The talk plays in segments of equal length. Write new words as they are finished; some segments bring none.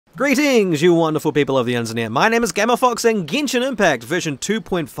Greetings, you wonderful people of the internet. My name is GammaFox, and Genshin Impact version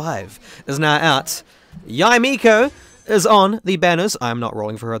 2.5 is now out. Yai Miko is on the banners. I'm not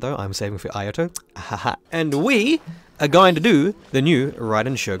rolling for her though, I'm saving for Ayato. And we are going to do the new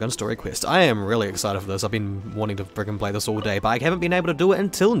Raiden Shogun story quest. I am really excited for this. I've been wanting to freaking play this all day, but I haven't been able to do it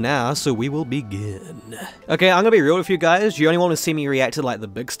until now, so we will begin. Okay, I'm gonna be real with you guys. You only want to see me react to like the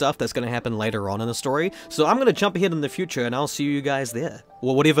big stuff that's gonna happen later on in the story, so I'm gonna jump ahead in the future and I'll see you guys there.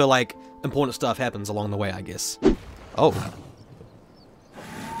 Or whatever like important stuff happens along the way, I guess. Oh.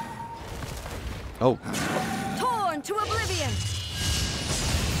 Oh. Torn to oblivion.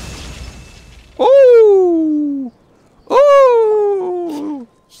 Ooh. Ooh!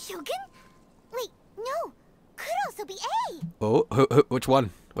 Shogun? Wait, no. Could also be A. Oh, which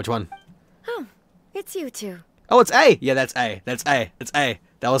one? Which one? Oh, it's you two. Oh, it's A! Yeah, that's A. That's A. It's A.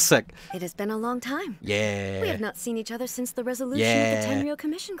 That was sick. It has been a long time. Yeah. We have not seen each other since the resolution of the Tenryou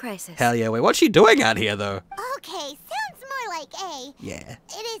Commission crisis. Hell yeah. Wait, what's she doing out here, though? Okay, sounds more like A. Yeah.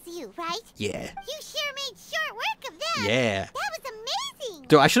 It is you, right? Yeah. You sure made short work of that. Yeah. That was amazing.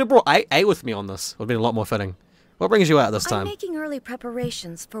 Dude, I should have brought A with me on this. Would have been a lot more fitting. What brings you out this time? I'm making early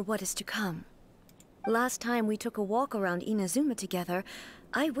preparations for what is to come. Last time we took a walk around Inazuma together,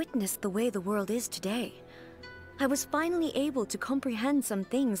 I witnessed the way the world is today. I was finally able to comprehend some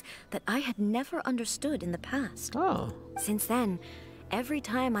things that I had never understood in the past. Oh. Since then, every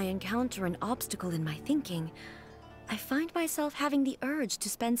time I encounter an obstacle in my thinking, I find myself having the urge to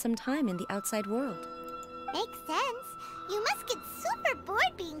spend some time in the outside world. Makes sense. You must get super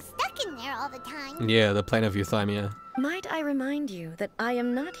bored being stuck in there all the time. Yeah, the plane of Euthymia. Might I remind you that I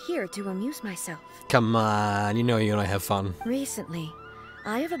am not here to amuse myself. Come on, you know you're gonna have fun. Recently,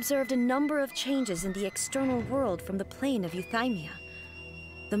 I have observed a number of changes in the external world from the plane of Euthymia.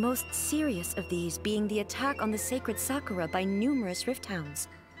 The most serious of these being the attack on the sacred Sakura by numerous rift hounds.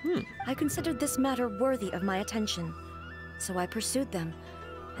 I considered this matter worthy of my attention, so I pursued them,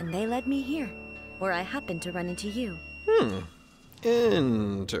 and they led me here, where I happened to run into you.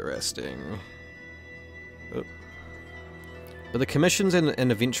 Interesting. Oh. But the commissions and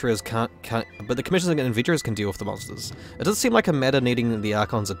adventurers but the commissions and adventurers can deal with the monsters. It doesn't seem like a matter needing the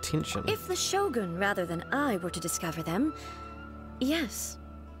Archon's attention. If the Shogun rather than I were to discover them, yes,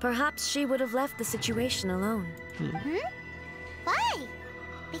 perhaps she would have left the situation alone. Why?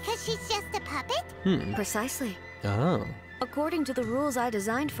 Because she's just a puppet? Precisely. Oh. According to the rules I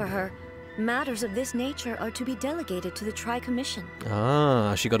designed for her, matters of this nature are to be delegated to the Tri-Commission.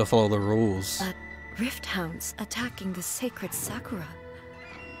 Ah, she gotta follow the rules. But rift hounds attacking the sacred Sakura.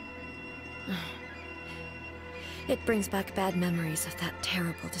 It brings back bad memories of that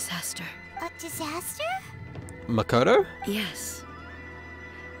terrible disaster. A disaster? Makoto? Yes.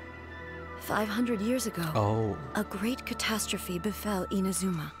 500 years ago, Oh. a great catastrophe befell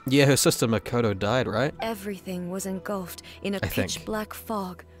Inazuma. Yeah, her sister Makoto died, right? Everything was engulfed in a I think. pitch-black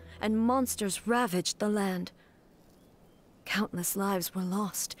fog, and monsters ravaged the land. Countless lives were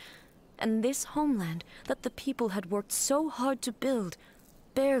lost, and this homeland that the people had worked so hard to build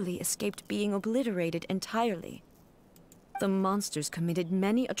barely escaped being obliterated entirely. The monsters committed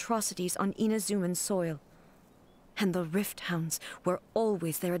many atrocities on Inazuman soil, and the rift hounds were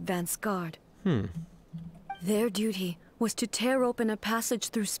always their advance guard. Their duty was to tear open a passage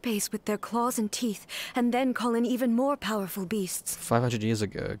through space with their claws and teeth, and then call in even more powerful beasts. 500 years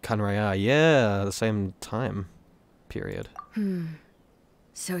ago, Kanraya. Yeah, the same time period.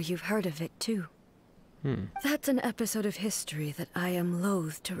 So you've heard of it too. That's an episode of history that I am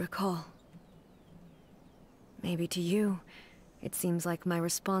loath to recall. Maybe to you, it seems like my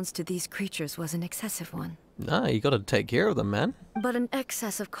response to these creatures was an excessive one. Nah, you gotta take care of them, man. But an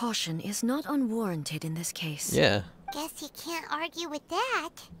excess of caution is not unwarranted in this case. Yeah. Guess you can't argue with that.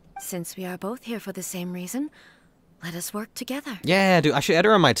 Since we are both here for the same reason, let us work together. Yeah, dude, I should add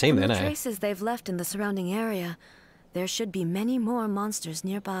her on my team From then, the eh? traces they've left in the surrounding area, there should be many more monsters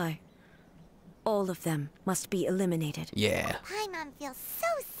nearby. All of them must be eliminated. Yeah. Paimon feels so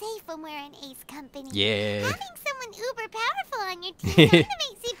safe when we're in Ace company. Yeah. Having someone uber powerful on your team kinda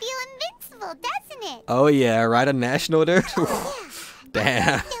makes you feel invincible, doesn't it? Oh yeah, right, a national, dude? Yeah. Damn.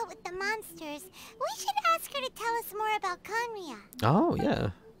 After we dealt with the monsters, we should ask her to tell us more about Kanria. Oh, yeah.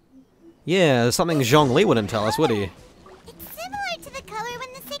 Yeah, there's something Zhongli wouldn't tell us, would he? It's similar to the color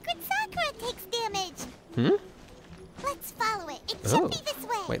when the sacred Sakura takes damage. Let's follow it. It should be this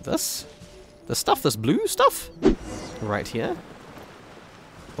way. Wait, this? The stuff, this blue stuff? Right here?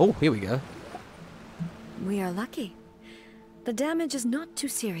 Oh, here we go. We are lucky. The damage is not too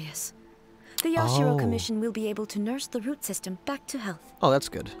serious. The Yashiro Commission will be able to nurse the root system back to health. Oh, that's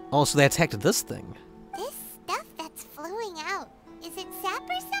good. Oh, so they attacked this thing. This stuff that's flowing out, is it sap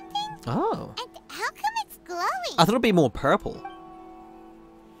or something? Oh. And how come it's glowing? I thought it'd be more purple.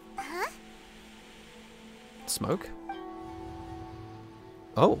 Huh? Smoke?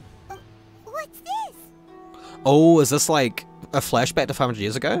 Oh. What's this? Oh, is this like a flashback to 500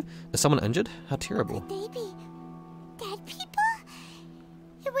 years ago? Is someone injured? How terrible. Could they be dead people?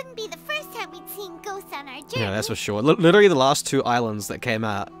 It wouldn't be the first time we'd seen ghosts on our journey. Yeah, that's for sure. Literally the last two islands that came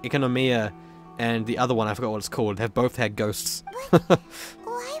out, Economia and the other one, I forgot what it's called, have both had ghosts.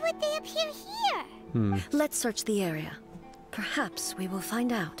 Why would they appear here? Let's search the area. Perhaps we will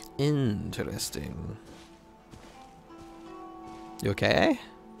find out. Interesting. You okay?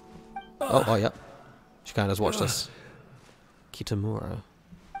 Oh, yep. She kind of just watched this. Kitamura.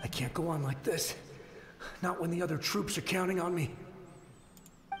 I can't go on like this. Not when the other troops are counting on me.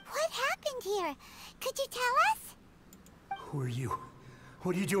 What happened here? Could you tell us? Who are you?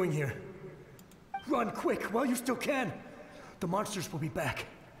 What are you doing here? Run quick while you still can. The monsters will be back.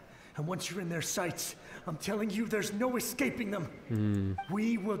 And once you're in their sights, I'm telling you there's no escaping them.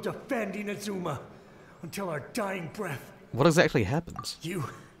 We will defend Inazuma until our dying breath. What exactly happens? You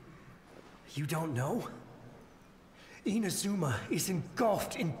don't know? Inazuma is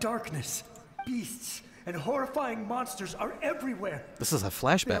engulfed in darkness. Beasts and horrifying monsters are everywhere. This is a They're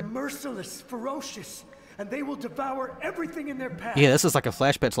flashback. merciless, ferocious, and they will devour everything in their path. Yeah, this is like a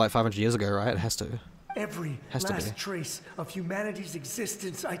flashback to like 500 years ago, right? It has to. Every Has to last be. trace of humanity's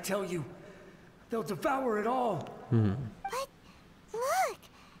existence, I tell you. They'll devour it all. But look,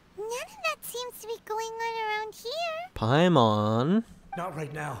 none of that seems to be going on around here. Paimon. Not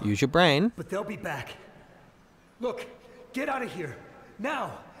right now, Use your brain. but they'll be back. Look, get out of here.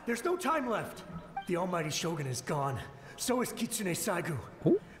 Now, there's no time left. The almighty Shogun is gone. So is Kitsune Saigu.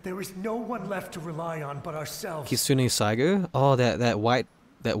 Who? There is no one left to rely on but ourselves. Kitsune Saigu. Oh, that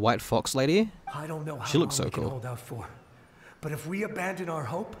white fox lady. I don't know how She looks long so we can cool. hold out for. But if we abandon our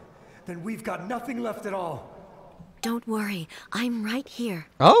hope, then we've got nothing left at all. Don't worry, I'm right here.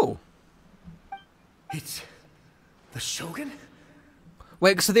 Oh. It's the Shogun?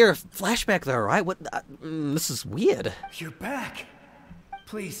 Wait, so they're a flashback though, right? What? This is weird. You're back.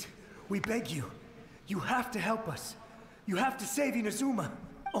 Please, we beg you. You have to help us. You have to save Inazuma.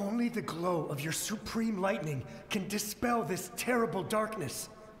 Only the glow of your supreme lightning can dispel this terrible darkness.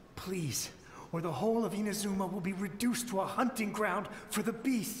 Please, or the whole of Inazuma will be reduced to a hunting ground for the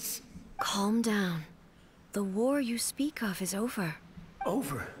beasts. Calm down. The war you speak of is over.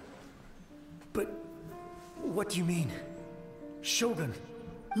 Over? But what do you mean? Shogun?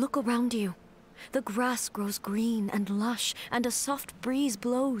 Look around you. The grass grows green and lush, and a soft breeze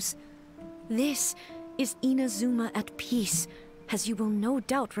blows. This is Inazuma at peace, as you will no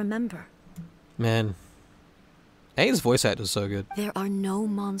doubt remember. Man. A's voice actor is so good. There are no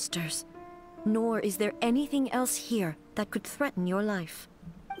monsters, nor is there anything else here that could threaten your life.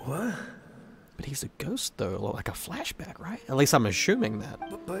 What? But he's a ghost though, like a flashback, right? At least I'm assuming that.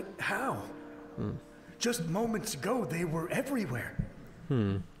 But how? Just moments ago, they were everywhere.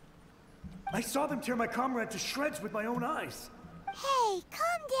 I saw them tear my comrade to shreds with my own eyes. Hey,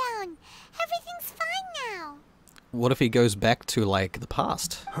 calm down. Everything's fine now. What if he goes back to like the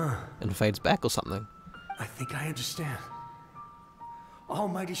past and fades back or something? I think I understand.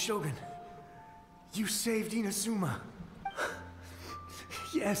 Almighty Shogun, you saved Inazuma.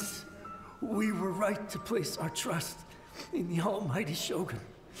 Yes, we were right to place our trust in the Almighty Shogun.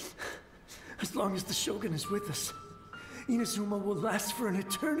 As long as the Shogun is with us, Inazuma will last for an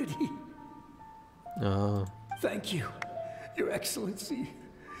eternity. Oh. Thank you, Your Excellency.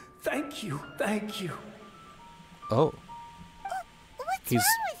 Thank you, thank you. Oh. What's He's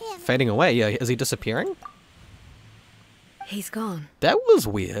wrong with him? fading away. Yeah, is he disappearing? He's gone. That was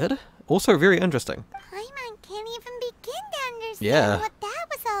weird. Also very interesting. Paimon can't even begin to understand Yeah. what that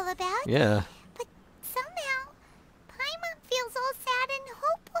was all about. Yeah, But somehow, Paimon feels all sad and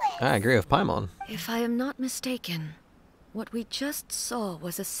hopeless. I agree with Paimon. If I am not mistaken, what we just saw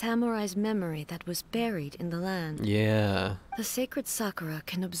was a samurai's memory that was buried in the land. Yeah. The sacred sakura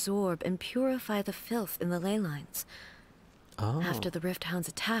can absorb and purify the filth in the ley lines. Oh. After the Rift Hounds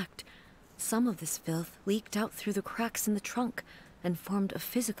attacked, some of this filth leaked out through the cracks in the trunk and formed a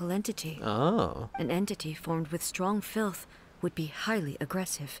physical entity. Oh. An entity formed with strong filth would be highly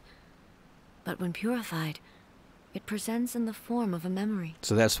aggressive. But when purified, it presents in the form of a memory.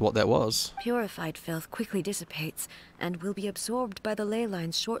 So that's what that was. Purified filth quickly dissipates and will be absorbed by the ley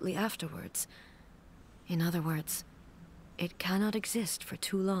lines shortly afterwards. In other words, it cannot exist for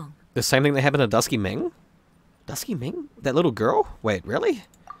too long. The same thing that happened to Dusky Ming? Dusky Ming? That little girl? Wait, really?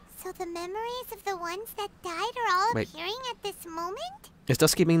 So the memories of the ones that died are all Wait. appearing at this moment? Is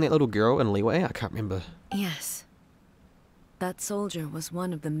Dusky Ming that little girl in Leeway? I can't remember. Yes. That soldier was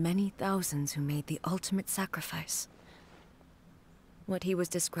one of the many thousands who made the ultimate sacrifice. What he was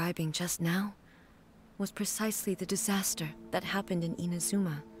describing just now was precisely the disaster that happened in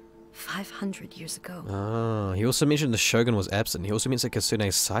Inazuma 500 years ago. Ah, he also mentioned the Shogun was absent. He also mentioned Kitsune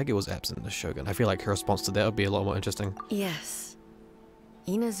Saiga was absent in the Shogun. I feel like her response to that would be a lot more interesting. Yes.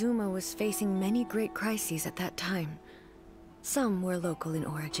 Inazuma was facing many great crises at that time. Some were local in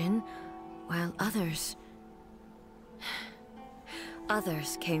origin, while others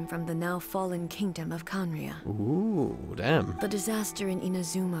came from the now fallen kingdom of Kanria. Ooh, damn. The disaster in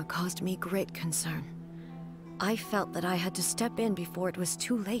Inazuma caused me great concern. I felt that I had to step in before it was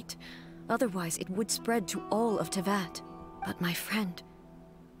too late. Otherwise, it would spread to all of Teyvat. But my friend,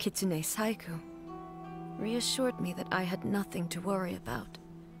 Kitsune Saiku, reassured me that I had nothing to worry about.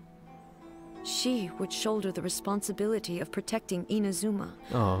 She would shoulder the responsibility of protecting Inazuma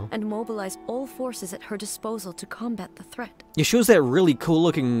and mobilize all forces at her disposal to combat the threat. Yeah, she was that really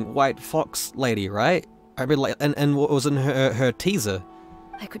cool-looking white fox lady, right? I mean, like, and what was in her teaser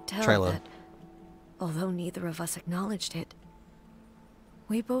I could tell trailer. that, although neither of us acknowledged it,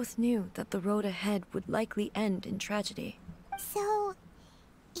 we both knew that the road ahead would likely end in tragedy. So,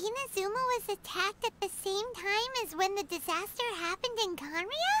 Inazuma was attacked at the same time as when the disaster happened in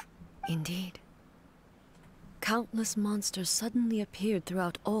Kanria? Indeed. Countless monsters suddenly appeared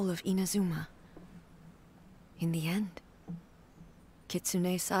throughout all of Inazuma. In the end,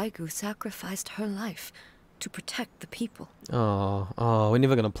 Kitsune Saigu sacrificed her life to protect the people. Oh, we're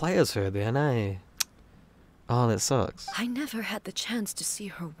never gonna play as her then, eh? Oh, that sucks. I never had the chance to see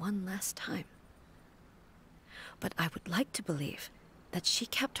her one last time. But I would like to believe that she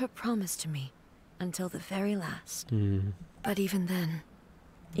kept her promise to me until the very last. But even then,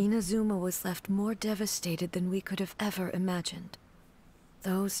 Inazuma was left more devastated than we could have ever imagined.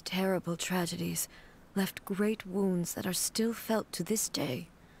 Those terrible tragedies left great wounds that are still felt to this day,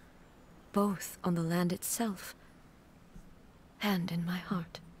 both on the land itself and in my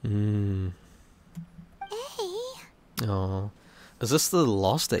heart. Hey. Oh. Is this the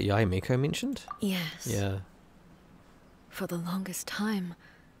loss that Yaimiko mentioned? Yes. Yeah. For the longest time,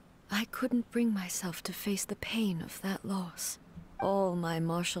 I couldn't bring myself to face the pain of that loss. All my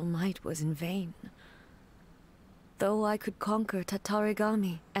martial might was in vain. Though I could conquer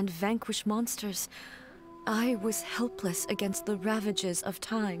Tatarigami and vanquish monsters, I was helpless against the ravages of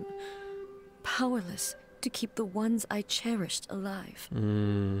time, powerless to keep the ones I cherished alive.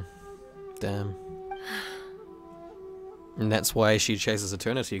 Damn. And that's why she chases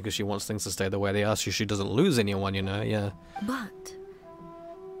eternity, because she wants things to stay the way they are so she doesn't lose anyone, you know, yeah. But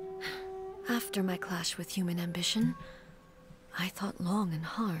after my clash with human ambition, I thought long and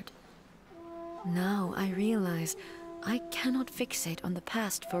hard. Now I realize I cannot fixate on the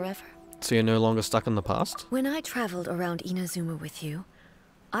past forever. So you're no longer stuck in the past? When I traveled around Inazuma with you,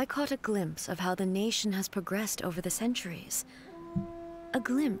 I caught a glimpse of how the nation has progressed over the centuries. A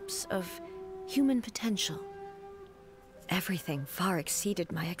glimpse of human potential. Everything far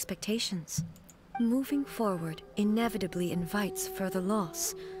exceeded my expectations. Moving forward inevitably invites further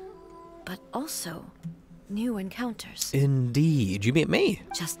loss, but also new encounters. Indeed. You met me.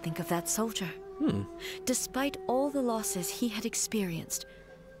 Just think of that soldier. Despite all the losses he had experienced,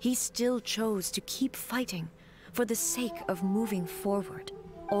 he still chose to keep fighting for the sake of moving forward.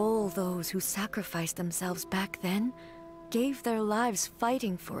 All those who sacrificed themselves back then gave their lives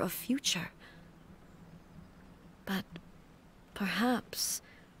fighting for a future. But perhaps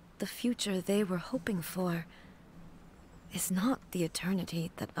the future they were hoping for is not the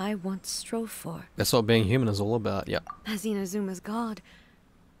eternity that I once strove for. That's what being human is all about, yeah. As Inazuma's god,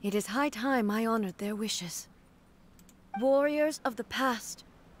 it is high time I honored their wishes. Warriors of the past,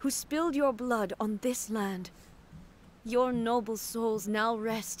 who spilled your blood on this land, your noble souls now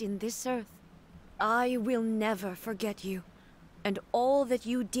rest in this earth. I will never forget you, and all that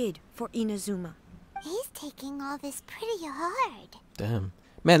you did for Inazuma. He's taking all this pretty hard. Damn.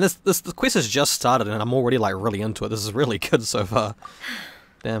 Man, this quest has just started and I'm already like really into it. This is really good so far.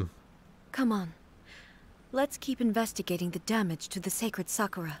 Damn. Come on. Let's keep investigating the damage to the sacred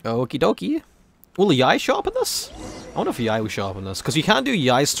Sakura. Okie dokie. Will Yai show up in this? I wonder if Yai will show up in this. Because you can't do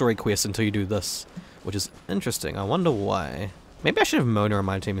Yai's story quest until you do this. Which is interesting. I wonder why. Maybe I should have Mona on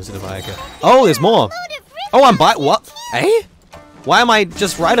my team instead of Ayaka. Oh, there's more. Oh, I'm by what? Eh? Why am I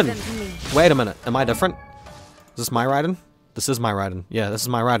just Raiden? Wait a minute. Am I different? Is this my Raiden? This is my Raiden. Yeah, this is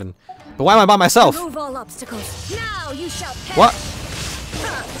my Raiden. But why am I by myself? Remove all obstacles. Now you shall perish. What?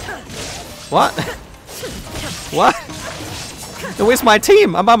 What? What? Where's my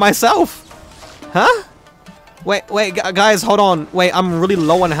team? I'm by myself. Huh? Wait, guys, hold on. Wait, I'm really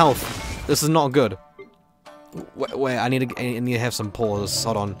low on health. This is not good. Wait, I need to have some pause.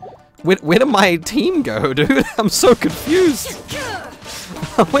 Hold on. Where did my team go, dude? I'm so confused.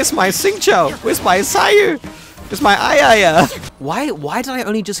 Where's my Xingqiu? Where's my Sayu? Where's my Ayaya? Why did I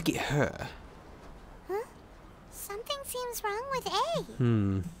only just get her? Huh? Something seems wrong with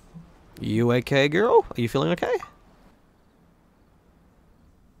A. You okay, girl? Are you feeling okay?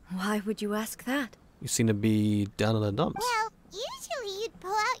 Why would you ask that? You seem to be down in the dumps. Well, usually you'd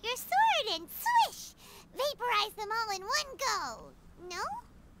pull out your sword and swish! Vaporize them all in one go! No?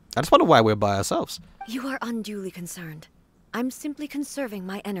 I just wonder why we're by ourselves. You are unduly concerned. I'm simply conserving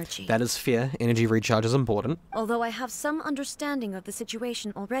my energy. That is fair. Energy recharge is important. Although I have some understanding of the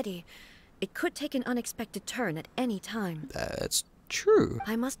situation already, it could take an unexpected turn at any time. That's true.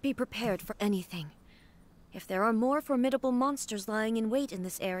 I must be prepared for anything. If there are more formidable monsters lying in wait in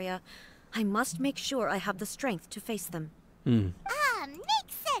this area, I must make sure I have the strength to face them. Ah,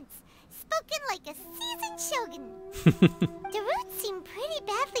 makes sense! Spoken like a seasoned shogun. The roots seem pretty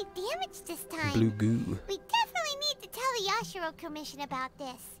badly damaged this time. Blue goo. We definitely need to tell the Yashiro Commission about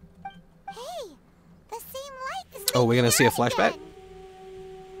this. Hey, the same light is Oh, we're gonna see a leaking out flashback? again.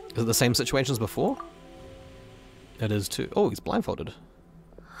 Is it the same situation as before? It is too. Oh, he's blindfolded.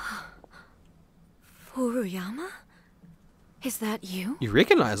 Furuyama? Is that you? You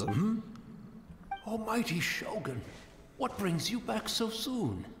recognize him? Almighty Shogun, what brings you back so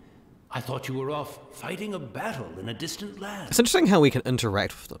soon? I thought you were off fighting a battle in a distant land. It's interesting how we can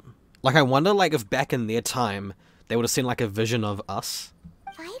interact with them. Like, I wonder, like, if back in their time, they would have seen, like, a vision of us.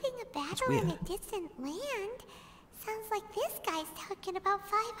 Fighting a battle in a distant land? Sounds like this guy's talking about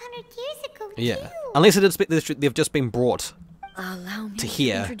 500 years ago, Yeah. too. Unless they've just been brought, Allow me To to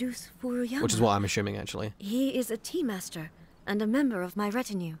hear. introduce Furuyama. which is what I'm assuming, actually. He is a tea master and a member of my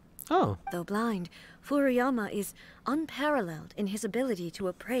retinue. Oh. Though blind, Furuyama is unparalleled in his ability to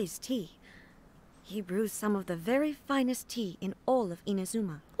appraise tea. He brews some of the very finest tea in all of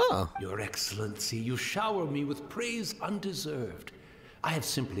Inazuma. Oh. Your Excellency, you shower me with praise undeserved. I have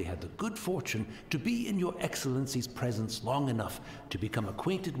simply had the good fortune to be in your Excellency's presence long enough to become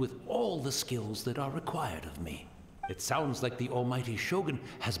acquainted with all the skills that are required of me. It sounds like the Almighty Shogun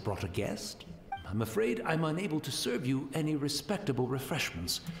has brought a guest. I'm afraid I'm unable to serve you any respectable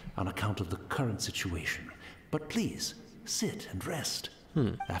refreshments on account of the current situation. But please, sit and rest.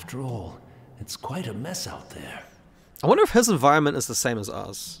 After all, it's quite a mess out there. I wonder if his environment is the same as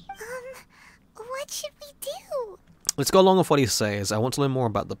ours. What should we do? Let's go along with what he says. I want to learn more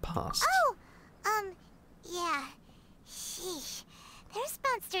about the past. Oh, yeah. Sheesh. There's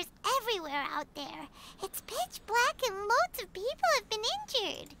monsters everywhere out there. It's pitch black and loads of people have been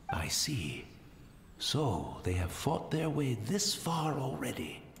injured. I see. So, they have fought their way this far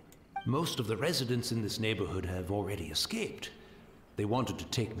already. Most of the residents in this neighborhood have already escaped. They wanted to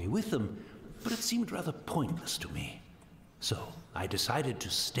take me with them, but it seemed rather pointless to me. So, I decided to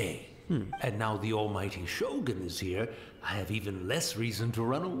stay. And now the Almighty Shogun is here, I have even less reason to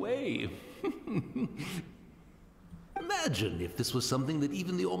run away. Imagine if this was something that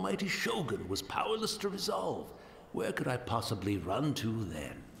even the Almighty Shogun was powerless to resolve. Where could I possibly run to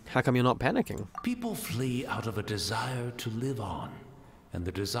then? How come you're not panicking? People flee out of a desire to live on. And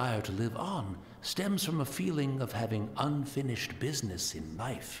the desire to live on stems from a feeling of having unfinished business in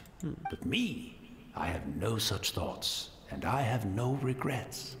life. But me, I have no such thoughts, and I have no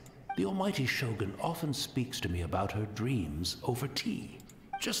regrets. The Almighty Shogun often speaks to me about her dreams over tea.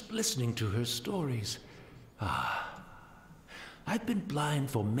 Just listening to her stories. I've been blind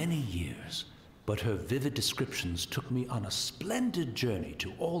for many years, but her vivid descriptions took me on a splendid journey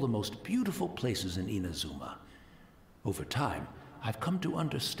to all the most beautiful places in Inazuma. Over time, I've come to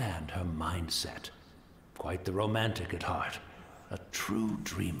understand her mindset. Quite the romantic at heart. A true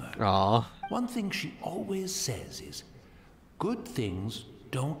dreamer. Aw. One thing she always says is, good things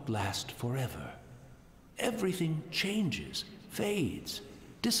don't last forever. Everything changes, fades,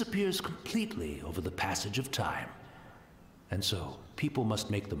 disappears completely over the passage of time. And so, people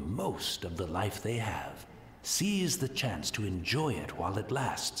must make the most of the life they have, seize the chance to enjoy it while it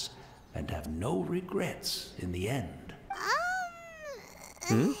lasts, and have no regrets in the end.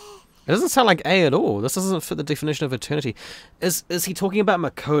 It doesn't sound like A at all. This doesn't fit the definition of eternity. Is he talking about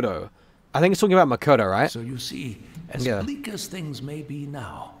Makoto? I think he's talking about Makoto, right? So you see, as Yeah. bleak as things may be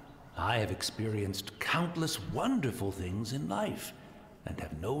now, I have experienced countless wonderful things in life, and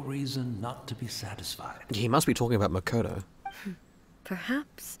have no reason not to be satisfied. He must be talking about Makoto.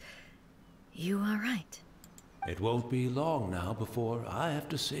 Perhaps you are right. It won't be long now before I have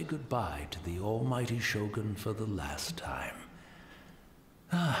to say goodbye to the Almighty Shogun for the last time.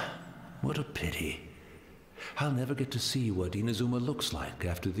 What a pity. I'll never get to see what Inazuma looks like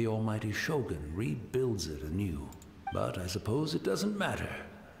after the almighty Shogun rebuilds it anew. But I suppose it doesn't matter.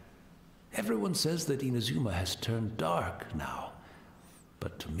 Everyone says that Inazuma has turned dark now.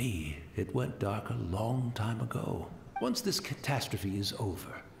 But to me, it went dark a long time ago. Once this catastrophe is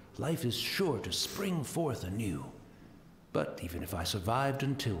over, life is sure to spring forth anew. But even if I survived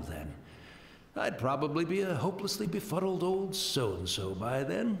until then, I'd probably be a hopelessly befuddled old so-and-so by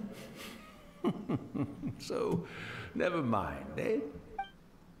then. So, never mind, eh?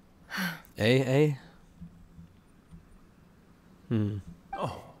 Eh?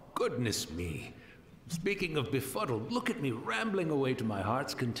 Oh, goodness me. Speaking of befuddled, look at me rambling away to my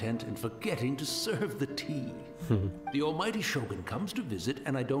heart's content and forgetting to serve the tea. The almighty Shogun comes to visit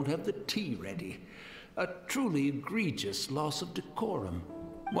and I don't have the tea ready. A truly egregious loss of decorum.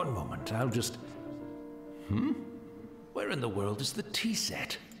 One moment, I'll just... Where in the world is the tea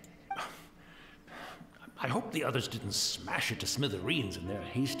set? I hope the others didn't smash it to smithereens in their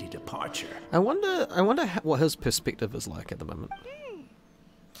hasty departure. I wonder what his perspective is like at the moment.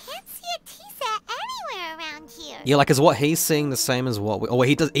 Can't see a tea set anywhere around here. Yeah, like, is what he's seeing the same as what we... Oh,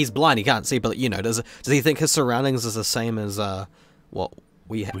 well, he's blind, he can't see, but, you know, does he think his surroundings is the same as, what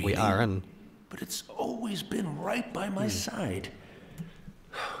we are in? But it's always been right by my side.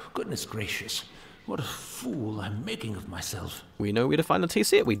 Goodness gracious, what a fool I'm making of myself. We know where to find the tea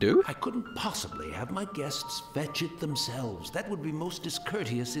set, we do. I couldn't possibly have my guests fetch it themselves. That would be most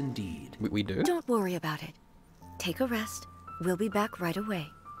discourteous indeed. We do? Don't worry about it. Take a rest. We'll be back right away.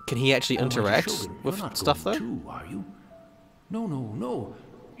 Can he actually interact Shogun, with you're not stuff, though? going too, are you? No.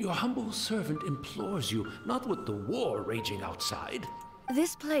 Your humble servant implores you, not with the war raging outside.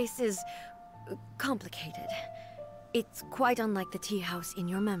 This place is complicated. It's quite unlike the tea house in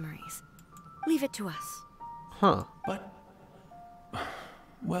your memories. Leave it to us. Huh. But...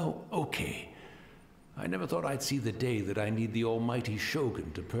 Well, okay. I never thought I'd see the day that I need the almighty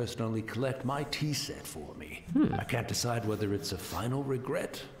Shogun to personally collect my tea set for me. I can't decide whether it's a final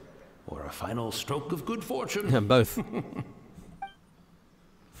regret or a final stroke of good fortune. Yeah, both.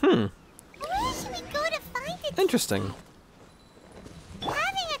 Where should we go to find it? Interesting.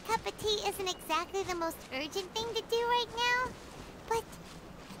 Having a cup of tea isn't exactly the most urgent thing to do right now, but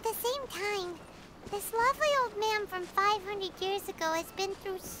at the same time, this lovely old man from 500 years ago has been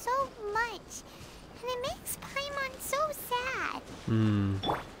through so much, and it makes Paimon so sad.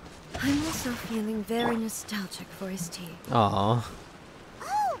 I'm also feeling very nostalgic for his tea. Aww.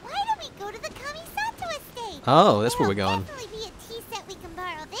 Oh, why don't we go to the Kamisato estate? Oh, that's where we're There'll going. definitely be a tea set we can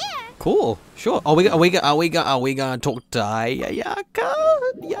borrow there. Cool. Sure. Are we gonna talk to Ayaka?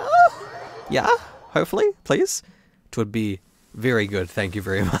 Yeah. Hopefully, please. It would be very good. Thank you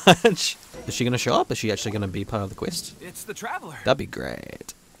very much. Is she gonna show up? Is she actually gonna be part of the quest? It's the Traveler. That'd be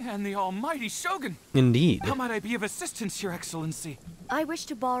great. And the almighty Shogun. Indeed. How might I be of assistance, Your Excellency? I wish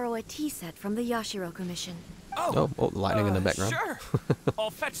to borrow a tea set from the Yashiro Commission. Oh, lightning in the background. Sure. I'll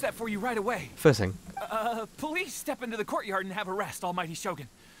fetch that for you right away. First thing. Please step into the courtyard and have a rest, almighty Shogun.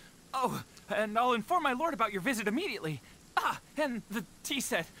 Oh, and I'll inform my lord about your visit immediately. Ah, and the tea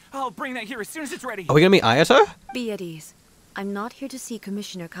set. I'll bring that here as soon as it's ready. Are we gonna meet Ayato? Be at ease. I'm not here to see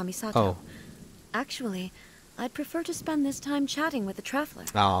Commissioner Kamisato. Oh. Actually, I'd prefer to spend this time chatting with the Traveler.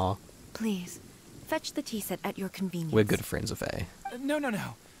 Aw. Please, fetch the tea set at your convenience. We're good friends of A. No.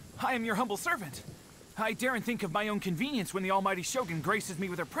 I am your humble servant. I daren't think of my own convenience when the almighty Shogun graces me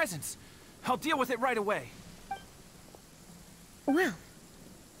with her presence. I'll deal with it right away. Well,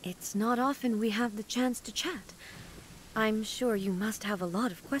 it's not often we have the chance to chat. I'm sure you must have a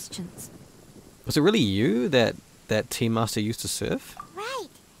lot of questions. Was it really you that tea master used to serve? Right.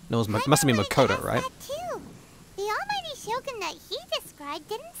 No, it must have been wanted to Makoto, ask right? that too. The almighty Shogun that he described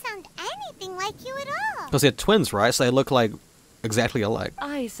didn't sound anything like you at all. Because they're twins, right? So they look like exactly alike.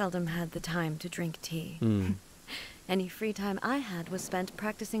 I seldom had the time to drink tea. Any free time I had was spent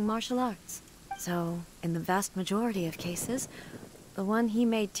practicing martial arts. So, in the vast majority of cases, the one he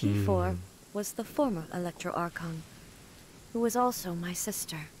made tea for was the former Electro Archon, who was also my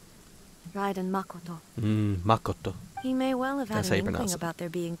sister, Raiden Makoto. Makoto. He may well have had That's an how you pronounce inkling it. about there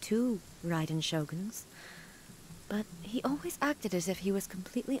being two Raiden Shoguns, but he always acted as if he was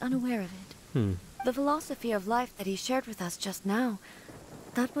completely unaware of it. The philosophy of life that he shared with us just now,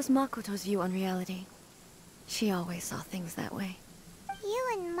 that was Makoto's view on reality. She always saw things that way. You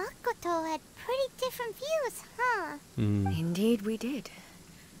and Makoto had pretty different views, huh? Indeed we did.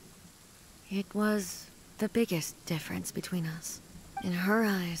 It was the biggest difference between us. In her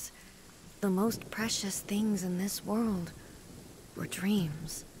eyes, the most precious things in this world were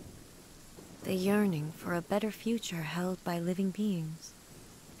dreams. The yearning for a better future held by living beings.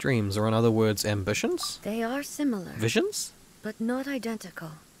 Dreams, or in other words, ambitions? They are similar, Visions? but not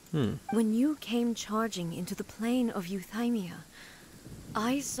identical. When you came charging into the plane of Euthymia,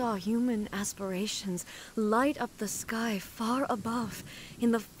 I saw human aspirations light up the sky far above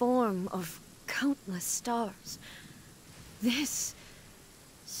in the form of countless stars. This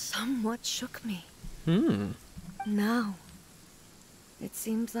somewhat shook me. Now, it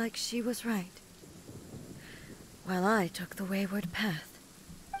seems like she was right, while I took the wayward path.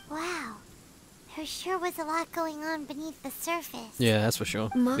 Wow. There sure was a lot going on beneath the surface. Yeah, that's for sure.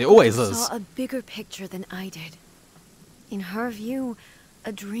 Makoto It always is. saw a bigger picture than I did. In her view,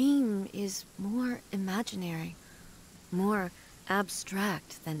 a dream is more imaginary, more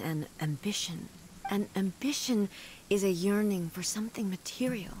abstract than an ambition. An ambition is a yearning for something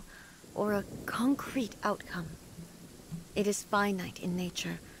material, or a concrete outcome. It is finite in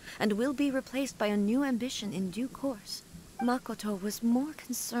nature, and will be replaced by a new ambition in due course. Makoto was more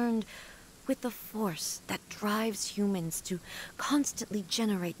concerned with the force that drives humans to constantly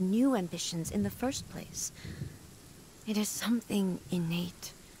generate new ambitions in the first place. It is something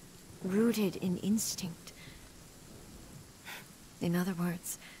innate, rooted in instinct. In other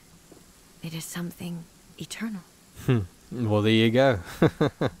words, it is something eternal. Well, there you go.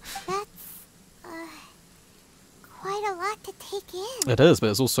 That's, quite a lot to take in. It is,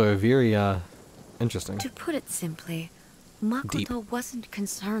 but it's also very, interesting. To put it simply, Makoto wasn't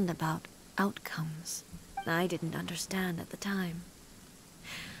concerned about outcomes. I didn't understand at the time.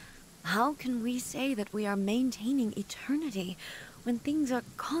 How can we say that we are maintaining eternity when things are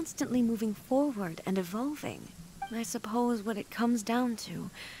constantly moving forward and evolving? I suppose what it comes down to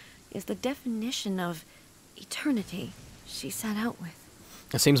is the definition of eternity she set out with.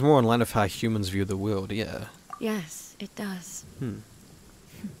 It seems more in line of how humans view the world, yeah. Yes, it does.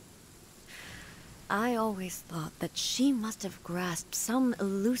 I always thought that she must have grasped some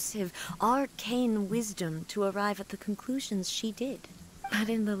elusive, arcane wisdom to arrive at the conclusions she did. But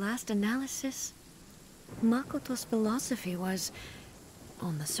in the last analysis, Makoto's philosophy was,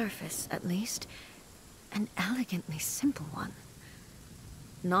 on the surface at least, an elegantly simple one.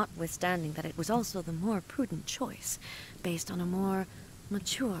 Notwithstanding that it was also the more prudent choice, based on a more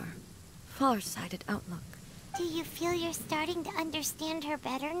mature, far-sighted outlook. Do you feel you're starting to understand her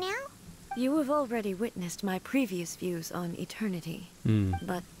better now? You have already witnessed my previous views on eternity.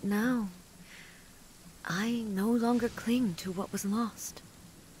 But now, I no longer cling to what was lost.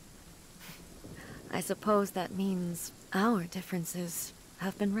 I suppose that means our differences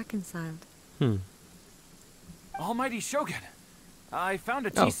have been reconciled. Almighty Shogun, I found a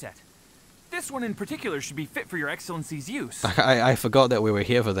tea set. This one in particular should be fit for your excellency's use. I forgot that we were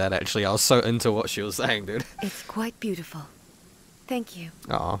here for that, actually. I was so into what she was saying, dude. It's quite beautiful. Thank you.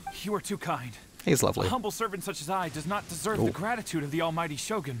 Aw, You are too kind. he's lovely. A humble servant such as I does not deserve the gratitude of the Almighty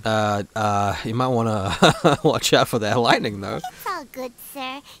Shogun. You might wanna watch out for that lightning, though. It's all good,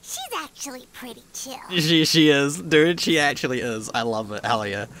 sir. She's actually pretty chill. She is, dude. She actually is. I love it. Hell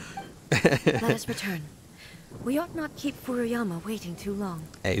yeah. Let us return. We ought not keep Furuyama waiting too long.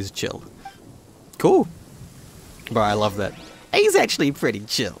 He's chill. Cool. Bro, I love that. He's actually pretty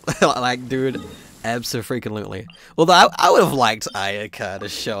chill. Like, dude, abso-freaking-lutely. Although I would have liked Ayaka to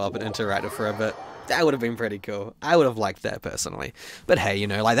show up and interact with her a bit. That would have been pretty cool. I would have liked that personally. But hey, you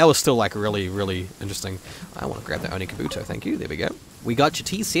know, like, that was still, like, really, really interesting. I want to grab that Onikabuto, thank you. There we go. We got your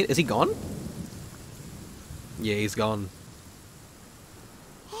tea set. Is he gone? Yeah, he's gone.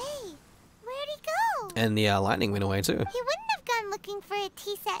 Hey, where'd he go? And the lightning went away too. He wouldn't have gone looking for a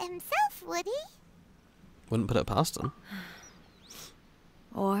tea set himself, would he? Wouldn't put it past him.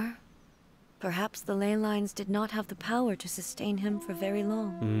 Or perhaps the ley lines did not have the power to sustain him for very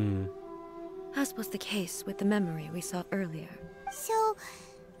long. As was the case with the memory we saw earlier. So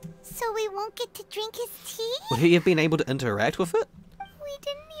we won't get to drink his tea? Would he have been able to interact with it? We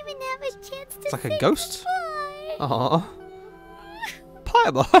didn't even have a chance to It's like a say ghost. goodbye. Aww.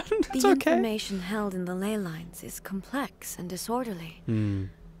 Paimon, it's The okay. information held in the ley lines is complex and disorderly.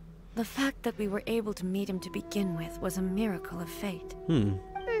 The fact that we were able to meet him to begin with was a miracle of fate. Can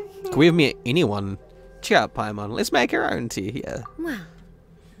we have met anyone? Cheer up, Paimon. Let's make our own tea here. Well,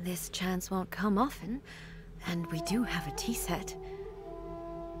 this chance won't come often, and we do have a tea set.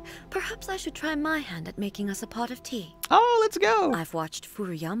 Perhaps I should try my hand at making us a pot of tea. Oh, let's go. I've watched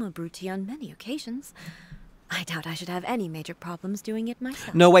Furuyama brew tea on many occasions. I doubt I should have any major problems doing it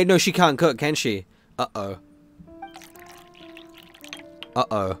myself. No, wait, no, she can't cook, can she? Uh-oh.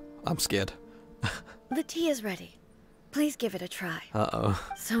 Uh-oh. I'm scared. The tea is ready. Please give it a try. Uh-oh.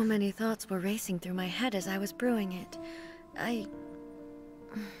 So many thoughts were racing through my head as I was brewing it.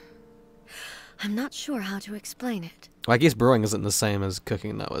 I'm not sure how to explain it. Well, I guess brewing isn't the same as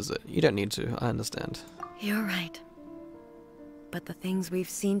cooking though, is it? You don't need to, I understand. You're right. But the things we've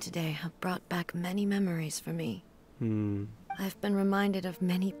seen today have brought back many memories for me. I've been reminded of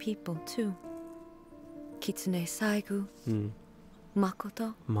many people, too. Kitsune Saigu,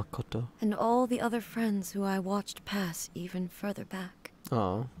 Makoto, and all the other friends who I watched pass even further back.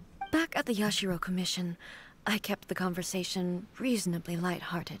 Oh. Back at the Yashiro Commission, I kept the conversation reasonably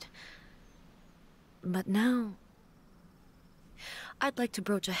lighthearted. But now, I'd like to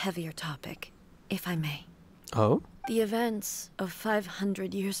broach a heavier topic, if I may. Oh? The events of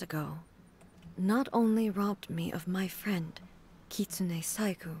 500 years ago not only robbed me of my friend, Kitsune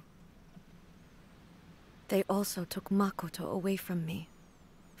Saigu, they also took Makoto away from me,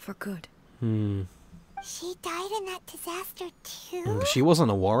 for good. She died in that disaster too? She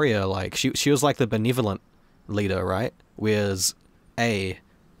wasn't a warrior, like, she was like the benevolent leader, right? Whereas A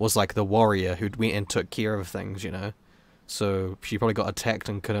was like the warrior who went and took care of things, you know? So she probably got attacked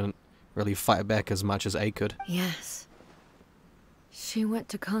and couldn't really fight back as much as A could. Yes. She went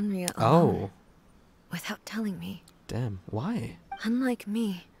to Conria alone, Oh. without telling me. Damn, why? Unlike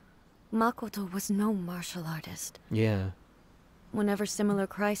me, Makoto was no martial artist. Yeah. Whenever similar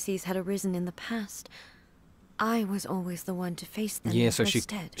crises had arisen in the past, I was always the one to face them Yeah, so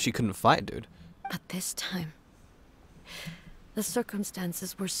instead. she couldn't fight, dude. But this time, the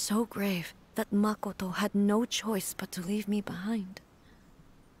circumstances were so grave that Makoto had no choice but to leave me behind.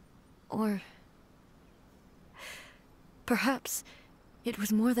 Or perhaps it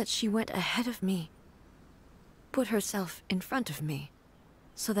was more that she went ahead of me, put herself in front of me,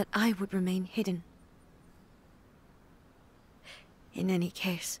 so that I would remain hidden. In any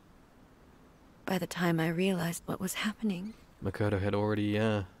case, by the time I realized what was happening... Makoto had already,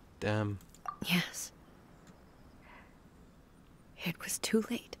 yeah, damn. Yes. It was too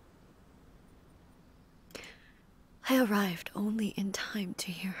late. I arrived only in time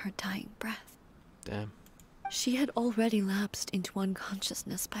to hear her dying breath. Damn. She had already lapsed into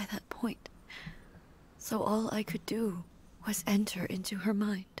unconsciousness by that point, so all I could do was enter into her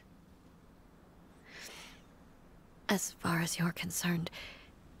mind. As far as you're concerned,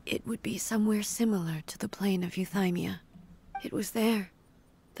 it would be somewhere similar to the plane of Euthymia. It was there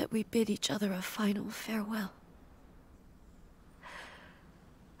that we bid each other a final farewell.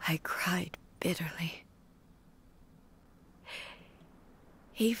 I cried bitterly.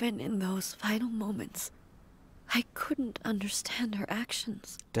 Even in those final moments, I couldn't understand her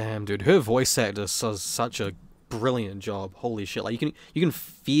actions. Damn, dude, her voice actor does such a brilliant job. Holy shit, like you can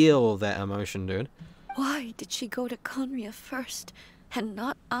feel that emotion, dude. Why did she go to Conria first, and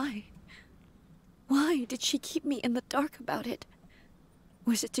not I? Why did she keep me in the dark about it?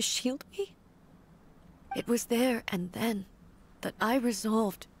 Was it to shield me? It was there and then that I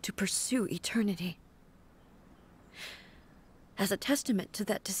resolved to pursue eternity. As a testament to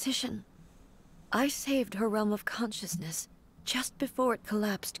that decision, I saved her realm of consciousness just before it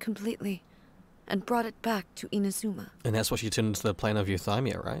collapsed completely, and brought it back to Inazuma. And that's what she turned into the plane of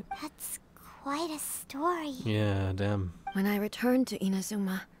Euthymia, right? That's quite a story. Yeah, damn. When I returned to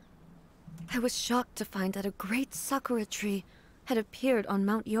Inazuma, I was shocked to find that a great sakura tree had appeared on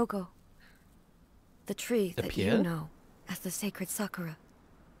Mount Yogo. The tree that you Appeared? know as the sacred sakura.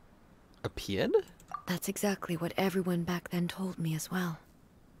 Appeared? That's exactly what everyone back then told me as well.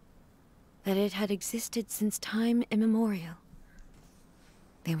 That it had existed since time immemorial.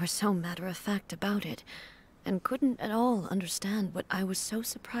 They were so matter-of-fact about it, and couldn't at all understand what I was so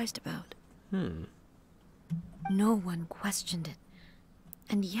surprised about. No one questioned it,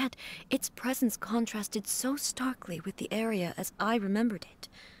 and yet its presence contrasted so starkly with the area as I remembered it.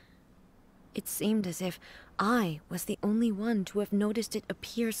 It seemed as if I was the only one to have noticed it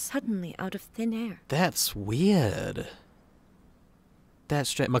appear suddenly out of thin air. That's weird. That's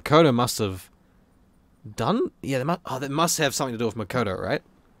straight. Makoto must have done. Yeah, that must have something to do with Makoto, right?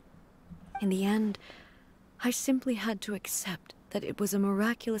 In the end, I simply had to accept that it was a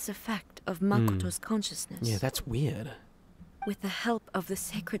miraculous effect of Makoto's consciousness. Yeah, that's weird. With the help of the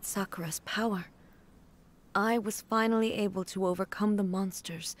sacred Sakura's power, I was finally able to overcome the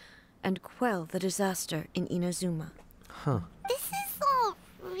monsters and quell the disaster in Inazuma. Huh. This is all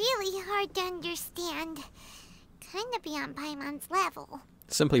really hard to understand. Kinda beyond Paimon's level.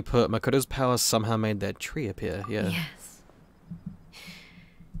 Simply put, Makoto's power somehow made that tree appear, yeah. Yes.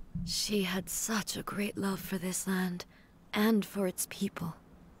 She had such a great love for this land, and for its people.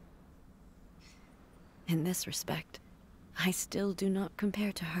 In this respect, I still do not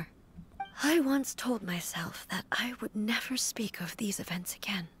compare to her. I once told myself that I would never speak of these events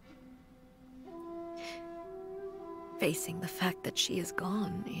again. Facing the fact that she is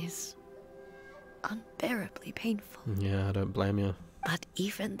gone is unbearably painful. Yeah, I don't blame you. But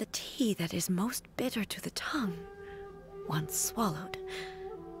even the tea that is most bitter to the tongue, once swallowed,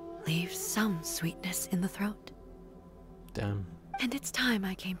 leaves some sweetness in the throat. Damn. And it's time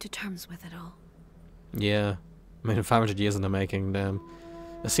I came to terms with it all. Yeah. I mean, 500 years in the making, damn.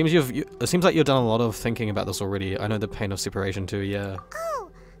 It seems it seems like you've done a lot of thinking about this already. I know the pain of separation too, yeah. Oh,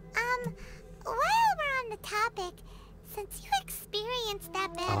 while we're on the topic, since you experienced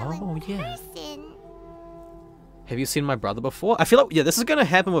that battle in person... Have you seen my brother before? I feel like, yeah, this is gonna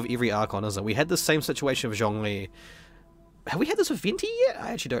happen with every Archon, isn't it? We had the same situation with Zhongli. Have we had this with Venti yet?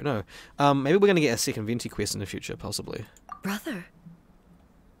 I actually don't know. Maybe we're gonna get a second Venti quest in the future, possibly. Brother?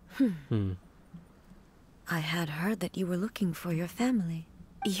 I had heard that you were looking for your family.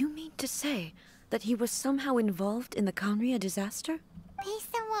 You mean to say that he was somehow involved in the Conria disaster?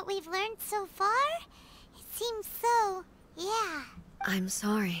 Based on what we've learned so far, it seems so, yeah. I'm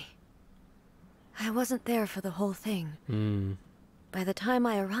sorry. I wasn't there for the whole thing. By the time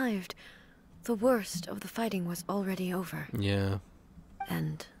I arrived, the worst of the fighting was already over. Yeah.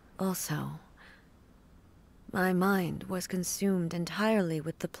 And also, my mind was consumed entirely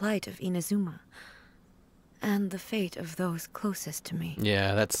with the plight of Inazuma and the fate of those closest to me.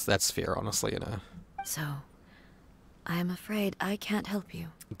 Yeah, that's fair, honestly, you know. So, I'm afraid I can't help you.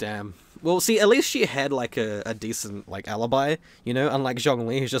 Damn. Well, see, at least she had, like, a decent, like, alibi, you know? Unlike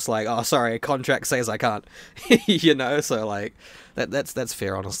Zhongli, who's just like, oh, sorry, a contract says I can't. You know? So, like, that's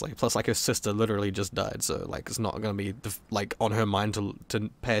fair, honestly. Plus, like, her sister literally just died, so, like, it's not gonna be, like, on her mind to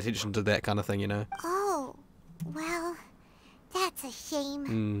pay attention to that kind of thing, you know? Oh, well, that's a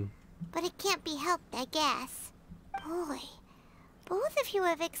shame. But it can't be helped, I guess. Boy, both of you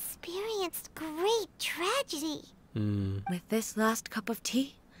have experienced great tragedy. With this last cup of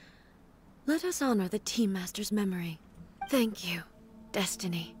tea, let us honor the Tea Master's memory. Thank you,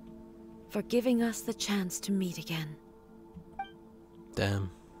 Destiny, for giving us the chance to meet again. Damn.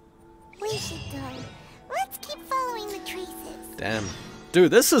 We should go. Let's keep following the traces. Damn. Dude,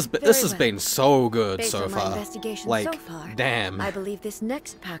 this has well. been so good Based so on my far. investigation Like, so far, damn. I believe this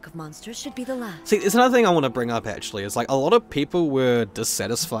next pack of monsters should be the last. See, there's another thing I want to bring up, actually. Is, like, a lot of people were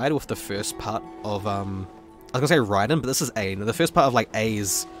dissatisfied with the first part of, I was gonna say Raiden, but this is A. The first part of, like,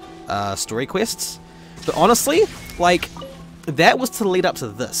 A's story quests. But honestly, like, that was to lead up to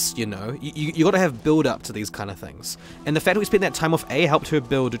this, you know? You gotta have build up to these kind of things. And the fact that we spent that time with A helped her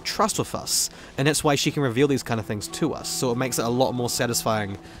build trust with us. And that's why she can reveal these kind of things to us. So it makes it a lot more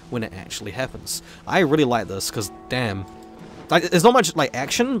satisfying when it actually happens. I really like this, because, damn. Like, there's not much, like,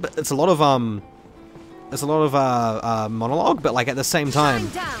 action, but it's a lot of, monologue, but, like, at the same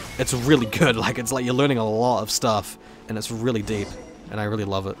time, it's really good. Like, it's like you're learning a lot of stuff, and it's really deep, and I really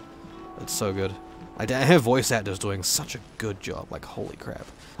love it. It's so good. Her voice actor is doing such a good job, like, holy crap.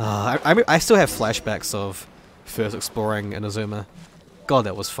 I still have flashbacks of first exploring Inazuma. God,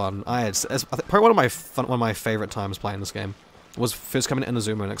 that was fun. Probably one of my favorite times playing this game was first coming to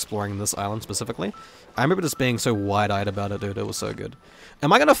Inazuma and exploring this island specifically. I remember just being so wide-eyed about it, dude. It was so good.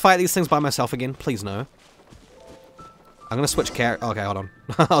 Am I gonna fight these things by myself again? Please no. I'm gonna switch character. Okay, hold on.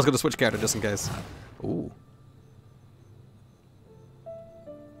 I was gonna switch character just in case. Ooh.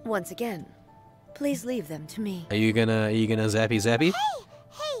 Once again, please leave them to me. Are you gonna zappy zappy?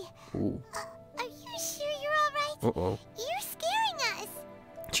 Hey! Ooh. Are you sure you're alright? Uh-oh. You're scaring us.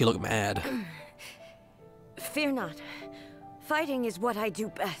 She looked mad. Fear not. Fighting is what I do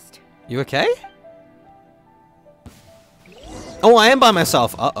best. You okay? Oh, I am by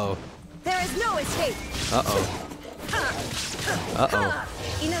myself. Uh-oh. There is no escape. Uh-oh. Uh-oh.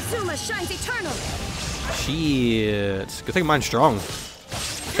 Inazuma shines eternal. Shit. Good thing mine's strong.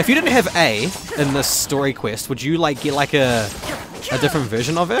 If you didn't have A in this story quest, would you, like, get, like, a different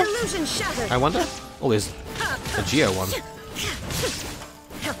version of it? Illusion shattered. I wonder? Oh, there's a Geo one.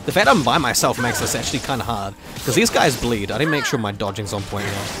 The fact I'm by myself makes this actually kind of hard. Because these guys bleed. I didn't make sure my dodging's on point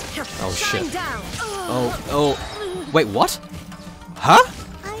now. Oh, shit. Oh. Wait, what? Huh?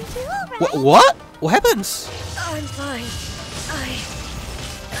 Are you alright? What? What happens? I'm fine.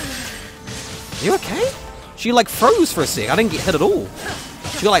 Are you okay? She, like, froze for a sec. I didn't get hit at all.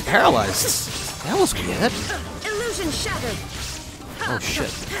 She got, like, paralyzed. That was weird. Illusion shattered. Oh,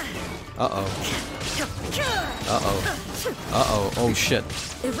 shit. Uh-oh. Uh-oh. Uh-oh. Oh, shit.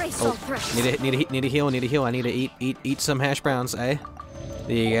 Erase all threats. Need a heal. I need to eat some hash browns, eh?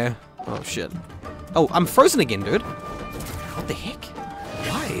 There you go. Oh, shit. Oh, I'm frozen again, dude. What the heck?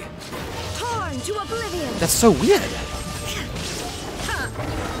 Why? Torn to oblivion. That's so weird.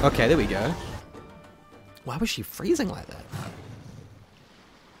 Okay, there we go. Why was she freezing like that?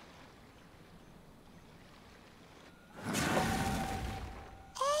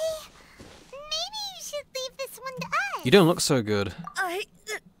 Maybe You don't look so good.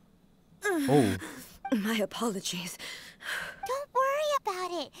 Oh. My apologies. Don't worry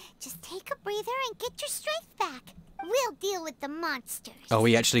about it. Just take a breather and get your strength back. We'll deal with the monsters. Are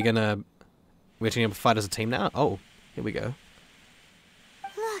we actually gonna... We're actually gonna fight as a team now? Oh, here we go.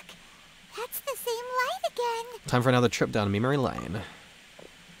 Look, that's the same light again. Time for another trip down memory lane.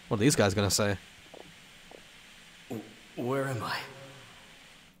 What are these guys gonna say? Where am I?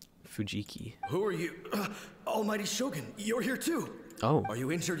 Fujiki. Who are you? Almighty Shogun, you're here too. Oh. Are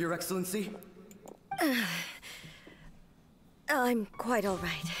you injured, Your Excellency? I'm quite all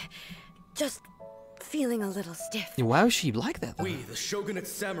right. Just feeling a little stiff. Why is she like that though? We, the Shogunate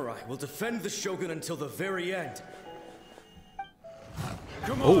Samurai, will defend the Shogun until the very end.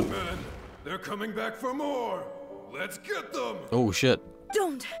 Come on, man. They're coming back for more. Let's get them. Oh shit.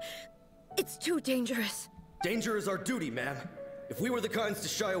 Don't! It's too dangerous. Danger is our duty, ma'am. If we were the kinds to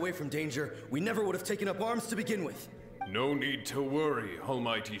shy away from danger, we never would have taken up arms to begin with. No need to worry,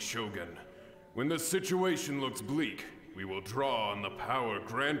 Almighty Shogun. When the situation looks bleak, we will draw on the power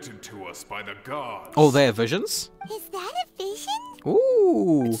granted to us by the gods. Oh, they have visions? Is that a vision?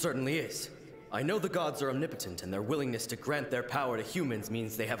 Ooh. It certainly is. I know the gods are omnipotent, and their willingness to grant their power to humans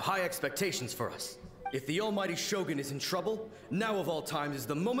means they have high expectations for us. If the Almighty Shogun is in trouble, now of all times is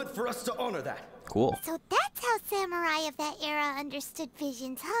the moment for us to honor that. Cool. So that's how samurai of that era understood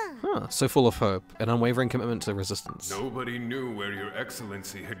visions, huh? Huh, so full of hope, an unwavering commitment to resistance. Nobody knew where your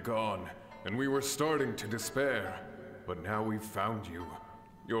excellency had gone, and we were starting to despair. But now we've found you.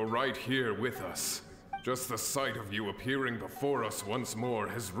 You're right here with us. Just the sight of you appearing before us once more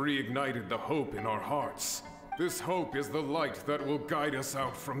has reignited the hope in our hearts. This hope is the light that will guide us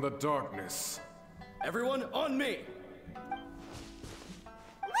out from the darkness. Everyone, on me!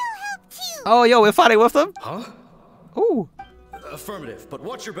 We'll help too! Oh, yo, we're fighting with them? Huh? Ooh. Affirmative, but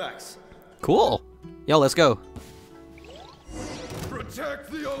watch your backs. Cool. Yo, let's go.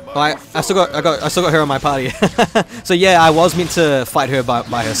 Protect the Almighty I still got her in my party. So yeah, I was meant to fight her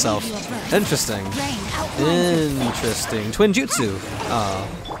by herself. Interesting. Interesting. Twin jutsu.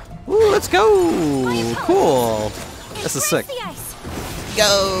 Ooh, let's go. Cool. This is sick.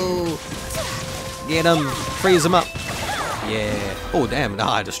 Go. Get him. Freeze him up. Yeah. Oh damn.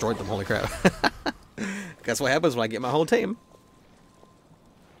 Ah, I destroyed them. Holy crap. Guess what happens when I get my whole team.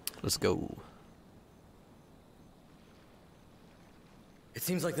 Let's go. It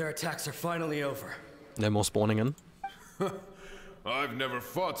seems like their attacks are finally over. No more spawning in. I've never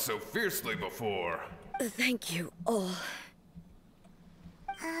fought so fiercely before. Thank you all.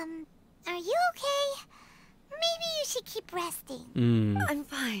 Are you okay? Maybe you should keep resting. I'm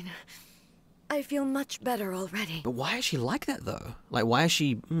fine. I feel much better already. But why is she like that though? Like, why is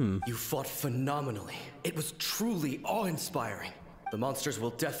she? You fought phenomenally. It was truly awe-inspiring. The monsters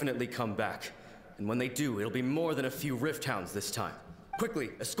will definitely come back. And when they do, it'll be more than a few Rift Hounds this time. Quickly,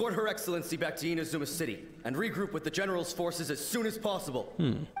 escort Her Excellency back to Inazuma City, and regroup with the General's forces as soon as possible.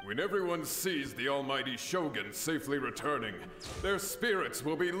 When everyone sees the Almighty Shogun safely returning, their spirits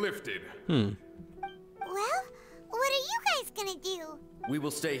will be lifted. Well, what are you guys gonna do? We will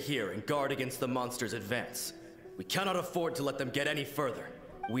stay here and guard against the monsters' advance. We cannot afford to let them get any further.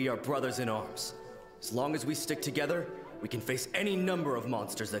 We are brothers in arms. As long as we stick together, we can face any number of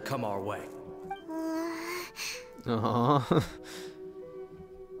monsters that come our way. Aww.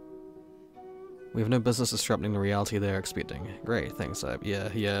 We have no business disrupting the reality they're expecting. Great, thanks,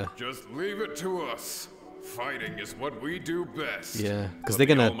 yeah. Just leave it to us. Fighting is what we do best. Yeah, because But they're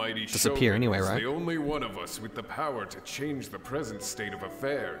the gonna Almighty disappear Shogun anyway, is right? the only one of us with the power to change the present state of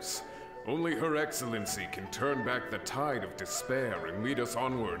affairs. Only Her Excellency can turn back the tide of despair and lead us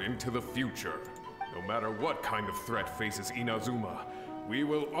onward into the future. No matter what kind of threat faces Inazuma, we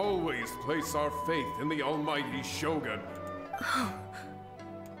will always place our faith in the Almighty Shogun.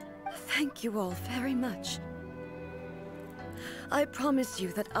 Thank you all very much. I promise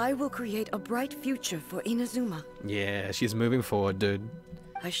you that I will create a bright future for Inazuma. Yeah, she's moving forward, dude.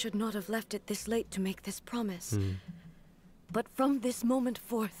 I should not have left it this late to make this promise. But from this moment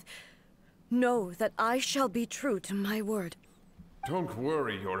forth, know that I shall be true to my word. Don't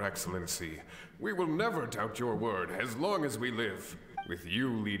worry, Your Excellency. We will never doubt your word as long as we live. With you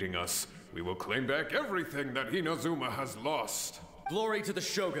leading us, we will claim back everything that Inazuma has lost. Glory to the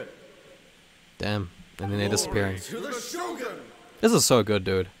Shogun! Damn, and then they're disappearing. To the Shogun! This is so good,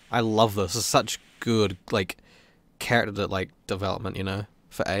 dude. I love this. It's such good, like, character, like, development, you know,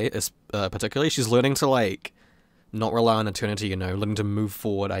 for A, particularly. She's learning to, like, not rely on eternity, you know, learning to move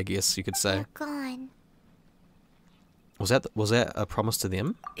forward, I guess you could say. They're gone. Was that a promise to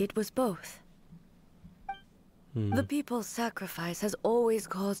them? It was both. The people's sacrifice has always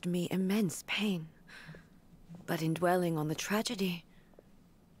caused me immense pain. But in dwelling on the tragedy,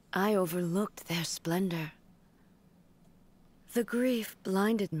 I overlooked their splendor. The grief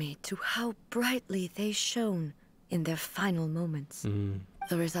blinded me to how brightly they shone in their final moments.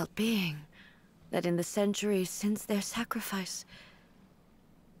 The result being that in the centuries since their sacrifice,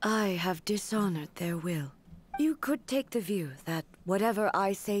 I have dishonored their will. You could take the view that whatever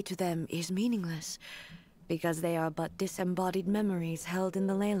I say to them is meaningless, because they are but disembodied memories held in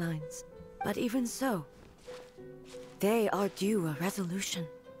the ley lines. But even so, they are due a resolution.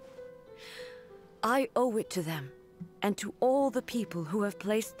 I owe it to them, and to all the people who have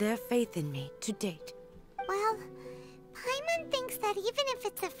placed their faith in me to date. Well, Paimon thinks that even if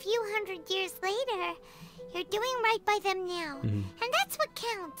it's a few hundred years later, you're doing right by them now. And that's what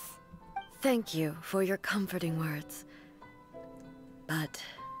counts. Thank you for your comforting words. But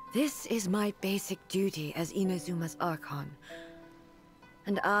this is my basic duty as Inazuma's Archon.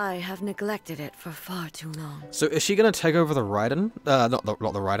 And I have neglected it for far too long. So is she gonna take over the Raiden? Not the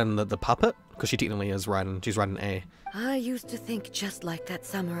Raiden, the puppet? Because she technically is Raiden. She's Raiden A. I used to think just like that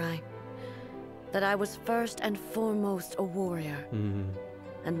samurai. That I was first and foremost a warrior.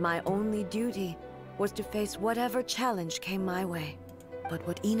 And my only duty was to face whatever challenge came my way. But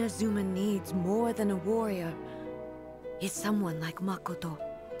what Inazuma needs more than a warrior is someone like Makoto.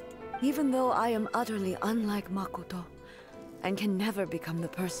 Even though I am utterly unlike Makoto, and can never become the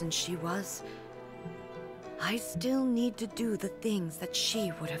person she was, I still need to do the things that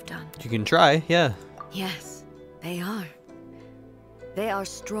she would have done. You can try, yeah. Yes, they are. They are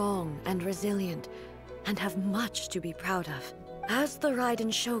strong and resilient, and have much to be proud of. As the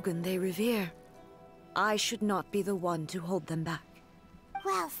Raiden Shogun they revere, I should not be the one to hold them back.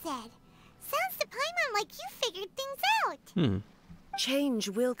 Well said. Sounds to Paimon like you figured things out. Change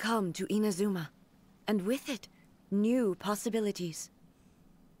will come to Inazuma, and with it, new possibilities.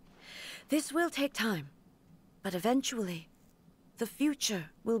 This will take time, but eventually, the future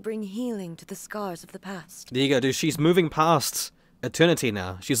will bring healing to the scars of the past. There you go, dude. She's moving past eternity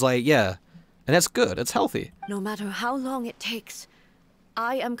now. She's like, yeah. And that's good. It's healthy. No matter how long it takes,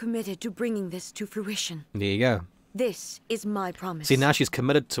 I am committed to bringing this to fruition. There you go. This is my promise. See, now she's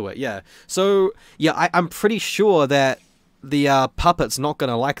committed to it, yeah. So, yeah, I'm pretty sure that the puppet's not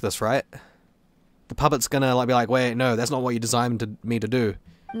gonna like this, right? The puppet's gonna be like, wait, no, that's not what you designed me to do.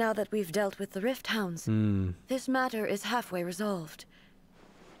 Now that we've dealt with the Rift Hounds, this matter is halfway resolved.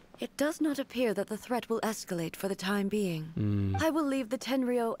 It does not appear that the threat will escalate for the time being. I will leave the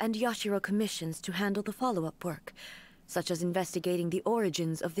Tenryo and Yashiro commissions to handle the follow-up work, such as investigating the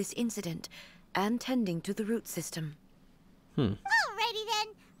origins of this incident and tending to the root system. Alrighty then,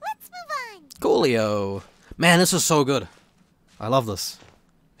 let's move on. Coolio. Man, this is so good. I love this.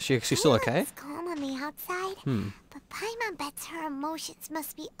 She's still okay? It's calm on the outside, but Paimon bets her emotions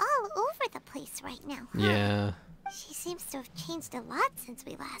must be all over the place right now. Yeah. She seems to have changed a lot since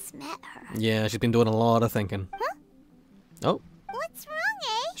we last met her. Yeah, she's been doing a lot of thinking. Oh. What's wrong,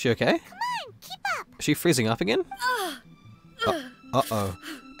 eh? She okay? Come on, keep up. Is she freezing up again? Uh-oh.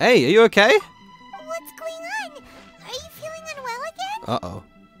 Hey, are you okay? What's going on? Are you feeling unwell again? Uh-oh.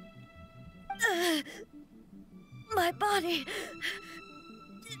 My body...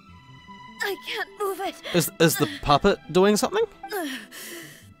 I can't move it. Is the puppet doing something?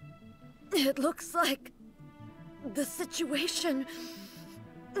 It looks like the situation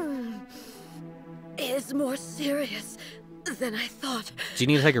is more serious than I thought. Do you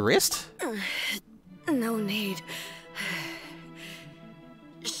need to take a rest? No need.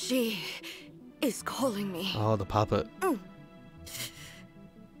 She is calling me. Oh, the puppet.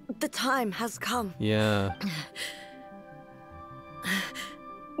 The time has come. Yeah.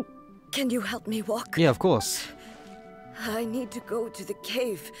 Can you help me walk? Yeah, of course. I need to go to the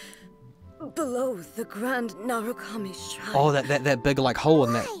cave below the Grand Narukami Shrine. Oh, that big like hole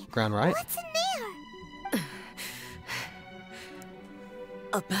in that ground, right? What's in there?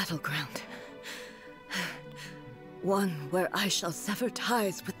 A battleground. One where I shall sever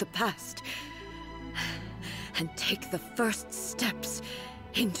ties with the past and take the first steps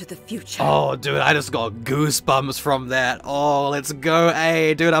into the future. Oh, dude, I just got goosebumps from that. Oh, let's go,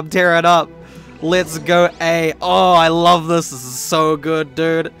 A. Dude, I'm tearing up. Let's go, A. Oh, I love this. This is so good,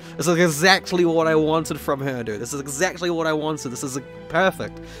 dude. This is exactly what I wanted from her, dude. This is exactly what I wanted. This is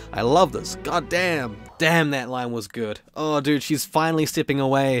perfect. I love this. God damn. Damn, that line was good. Oh, dude, she's finally stepping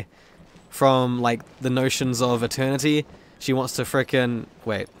away from, like, the notions of eternity. She wants to frickin'...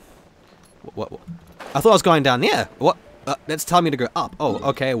 Wait. What? I thought I was going down there. What? That's telling me to go up. Oh,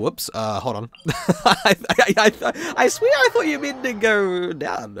 okay, whoops. Hold on. I swear I thought you meant to go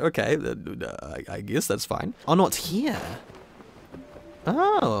down. Okay, I guess that's fine. Oh, no, it's here.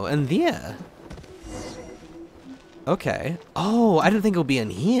 Oh, and there. Okay. Oh, I didn't think it would be in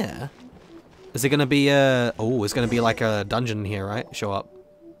here. Is it gonna be a... Oh, it's gonna be like a dungeon here, right? Show up.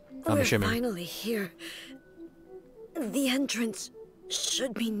 I'm We're assuming. finally here. The entrance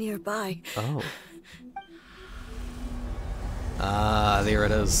should be nearby. Oh. Ah, there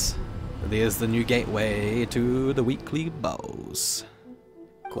it is. There's the new gateway to the weekly bows.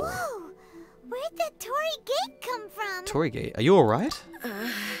 Cool. Whoa! Where'd that Torii gate come from? Torii gate, are you alright?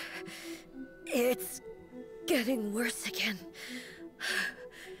 It's getting worse again.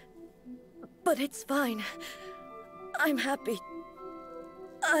 But it's fine. I'm happy.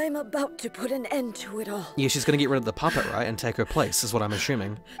 I'm about to put an end to it all. Yeah, she's gonna get rid of the puppet, right? And take her place, is what I'm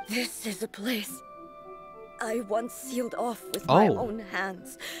assuming. This is a place I once sealed off with my own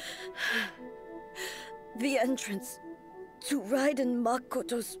hands. The entrance to Raiden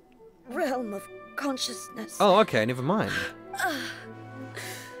Makoto's realm of consciousness. Oh, okay, never mind.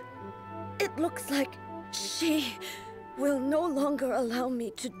 It looks like she will no longer allow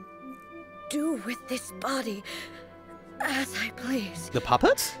me to do with this body as I please. The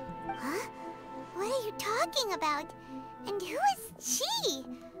puppet? Huh? What are you talking about? And who is she?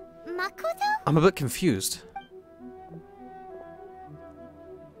 Makoto? I'm a bit confused.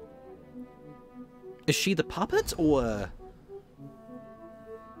 Is she the puppet, or...?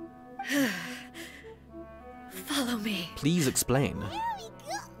 Follow me. Please explain. Here we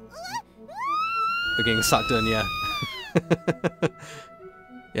go. We're getting sucked in, yeah.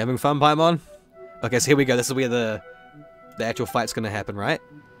 You having fun, Paimon? Okay, so here we go. This is where the actual fight's gonna happen, right?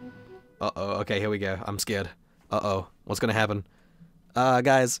 Uh-oh, okay, here we go. I'm scared. Uh-oh, what's gonna happen?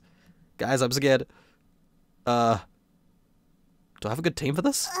 Guys, I'm scared. Do I have a good team for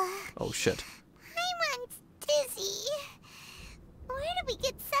this? Oh, shit. Paimon's dizzy. Where did we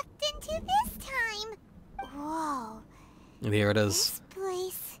get sucked into this time? Whoa. There it is. This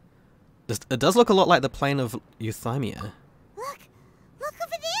place. It does look a lot like the plane of Euthymia. Look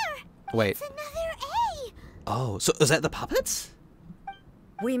over there. Wait. It's another A. Oh, so is that the puppets?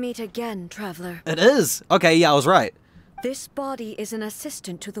 We meet again, traveler. It is! Okay, yeah, I was right. This body is an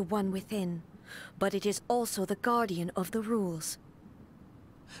assistant to the one within, but it is also the guardian of the rules.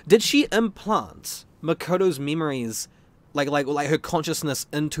 Did she implant Makoto's memories, like her consciousness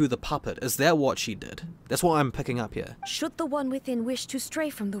into the puppet? Is that what she did? That's what I'm picking up here. Should the one within wish to stray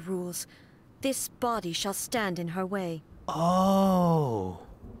from the rules, this body shall stand in her way. Oh.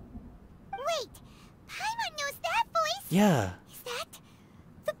 Wait. Paimon knows that voice. Yeah. Is that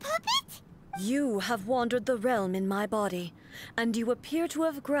the puppet? You have wandered the realm in my body, and you appear to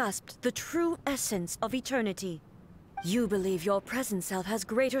have grasped the true essence of eternity. You believe your present self has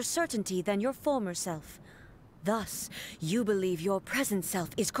greater certainty than your former self. Thus, you believe your present self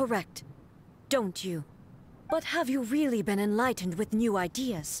is correct, don't you? But have you really been enlightened with new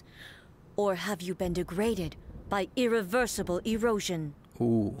ideas? Or have you been degraded by irreversible erosion?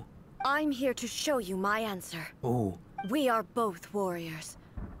 Ooh. I'm here to show you my answer. Ooh. We are both warriors,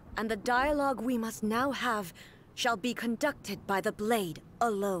 and the dialogue we must now have shall be conducted by the blade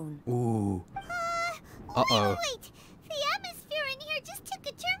alone. Ooh. Uh-oh. Wait. The atmosphere in here just took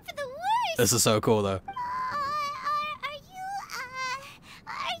a turn for the worse. This is so cool, though. Are you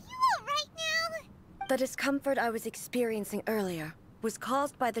alright now? The discomfort I was experiencing earlier was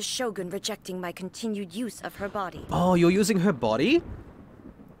caused by the Shogun rejecting my continued use of her body. Oh, you're using her body?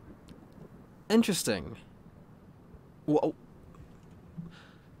 Interesting. Whoa.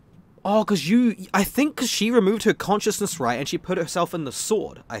 Oh, I think because she removed her consciousness, right, and she put herself in the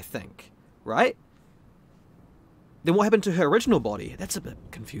sword, I think. Right? Then what happened to her original body? That's a bit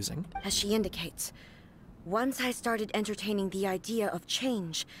confusing. As she indicates, once I started entertaining the idea of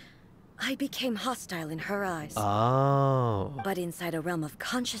change, I became hostile in her eyes. Oh. But inside a realm of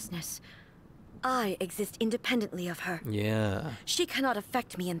consciousness, I exist independently of her. Yeah. She cannot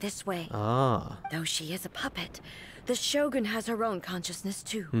affect me in this way. Ah. Though she is a puppet, the Shogun has her own consciousness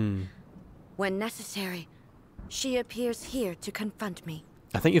too. When necessary, she appears here to confront me.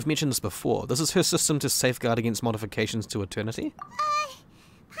 I think you've mentioned this before. This is her system to safeguard against modifications to eternity?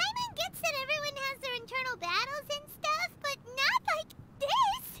 Paimon gets that everyone has their internal battles and stuff, but not like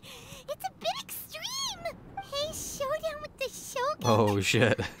this. It's a bit extreme. Hey, showdown with the Shogun. Oh,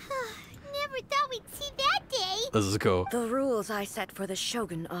 shit. Never thought we'd see that day. This is cool. The rules I set for the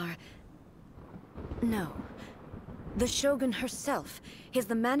Shogun are... No. The Shogun herself is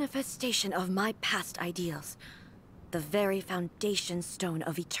the manifestation of my past ideals. The very foundation stone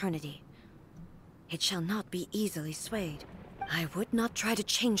of eternity. It shall not be easily swayed. I would not try to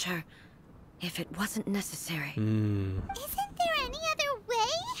change her if it wasn't necessary. Isn't there any other way?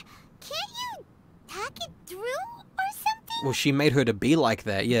 Can't you talk it through or something? Well, she made her to be like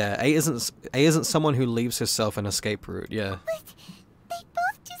that. Yeah, A isn't someone who leaves herself an escape route. Yeah. But they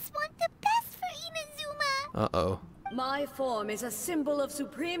both just want the best for Inazuma. Uh-oh. My form is a symbol of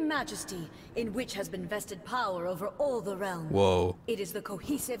supreme majesty, in which has been vested power over all the realms. Whoa. It is the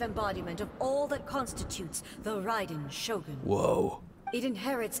cohesive embodiment of all that constitutes the Raiden Shogun. Whoa. It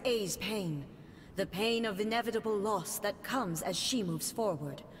inherits A's pain, the pain of inevitable loss that comes as she moves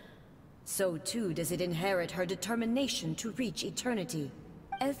forward. So too does it inherit her determination to reach eternity.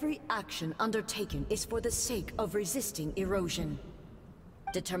 Every action undertaken is for the sake of resisting erosion.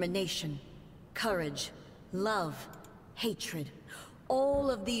 Determination, courage, love, hatred. All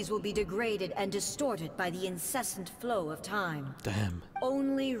of these will be degraded and distorted by the incessant flow of time. Damn.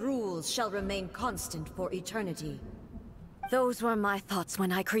 Only rules shall remain constant for eternity. Those were my thoughts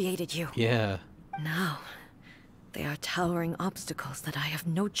when I created you. Yeah. Now, they are towering obstacles that I have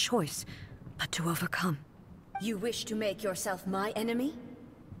no choice but to overcome. You wish to make yourself my enemy?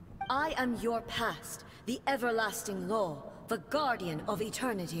 I am your past, the everlasting law, the guardian of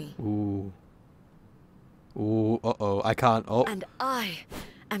eternity. Ooh. Ooh, uh-oh, I can't, oh. And I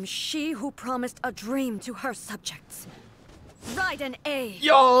am she who promised a dream to her subjects. Raiden A.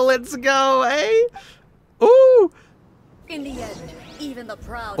 Yo, let's go, eh? Ooh! In the end, even the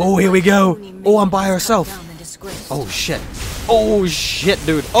proud. Oh, here we go. Oh, I'm by herself. Oh, shit. Oh, shit,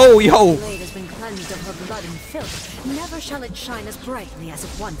 dude. Oh, yo. The blade has been cleansed of her blood and filth. Never shall it shine as brightly as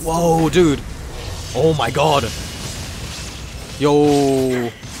it once Whoa, dude. Oh, my God. Yo.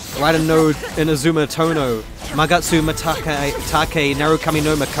 Raiden no Inazuma Tono. Magatsu Take Narukami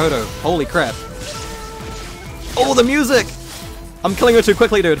no Makoto. Holy crap. Oh, the music. I'm killing her too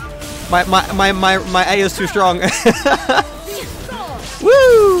quickly, dude. My A is too strong.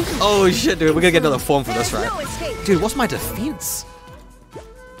 Woo! Oh shit, dude, we're gonna get another form for this, right? Dude, what's my defense?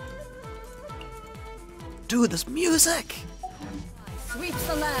 Dude, this music!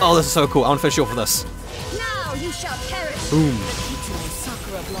 Oh, this is so cool. I want to finish you off with this. Now you shall perish. Boom.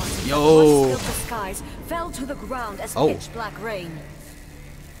 Yo. Yo. Skies fell to the ground as pitch black rain.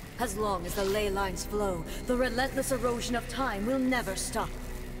 As long as the ley lines flow, the relentless erosion of time will never stop.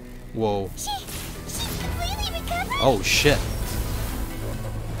 Whoa. She's completely recovered? Oh shit.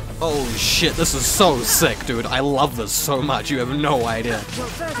 Oh shit, this is so sick, dude. I love this so much, you have no idea.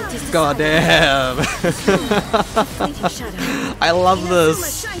 God damn. I love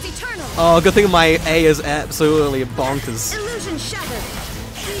this. Oh, good thing my A is absolutely bonkers.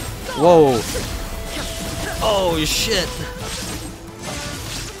 Whoa. Oh shit.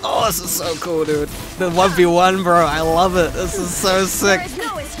 Oh, this is so cool, dude. The 1v1, bro. I love it. This is so sick.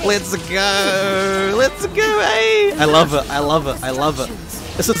 Let's go. Let's go, A. I love it. I love it. I love it.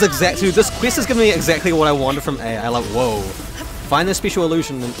 This is exactly. This quest is giving me exactly what I wanted from A. I love. Whoa. Find the special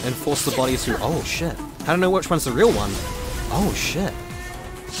illusion and force the body to. Oh shit. I don't know which one's the real one. Oh shit.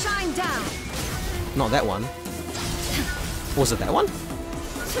 Shine down. Not that one. Was it that one?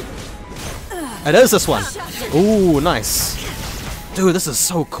 It is this one. Ooh, nice. Dude, this is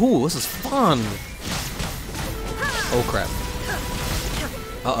so cool. This is fun. Oh crap.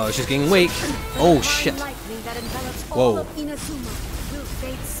 Uh-oh, she's getting weak. Oh shit. Whoa.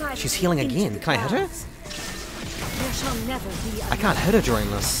 She's healing again. Can I hit her? I can't hit her during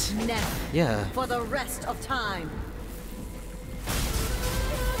this. Yeah. For the rest of time.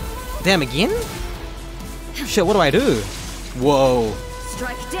 Damn, again? Shit, what do I do? Whoa.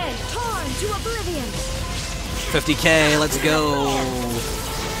 Strike dead, torn to oblivion. 50k, let's go.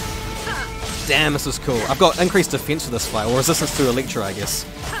 Damn, this is cool. I've got increased defense for this fight, or resistance to Electra, I guess.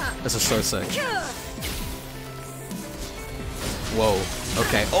 This is so sick. Whoa.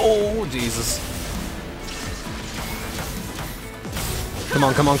 Okay. Oh, Jesus. Come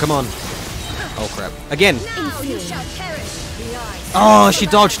on, come on, come on. Oh, crap. Again. Oh, she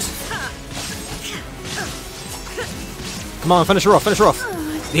dodged. Come on, finish her off, finish her off.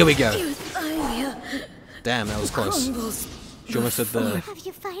 There we go. Damn, that was close. She almost did the Have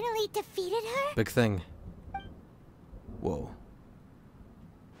you finally defeated her? big thing. Whoa.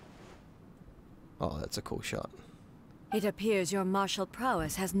 Oh, that's a cool shot. It appears your martial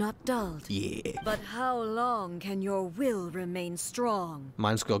prowess has not dulled. Yeah. But how long can your will remain strong?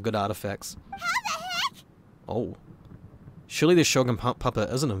 Mine's got good artifacts. How the heck? Oh. Surely the Shogun puppet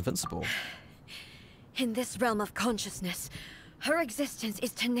isn't invincible. In this realm of consciousness, her existence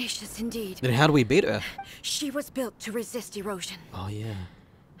is tenacious indeed. Then how do we beat her? She was built to resist erosion. Oh, yeah.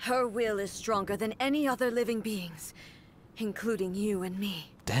 Her will is stronger than any other living beings, including you and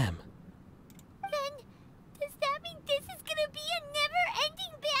me. Damn. Then, does that mean this is gonna be a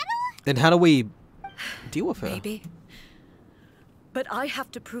never-ending battle? Then how do we deal with her? Maybe. But I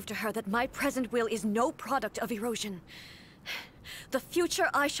have to prove to her that my present will is no product of erosion. The future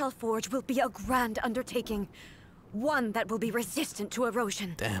I shall forge will be a grand undertaking. One that will be resistant to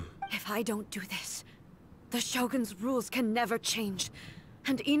erosion. Damn. If I don't do this, the Shogun's rules can never change,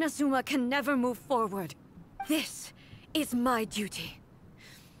 and Inazuma can never move forward. This is my duty.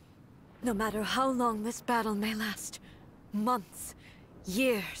 No matter how long this battle may last, months,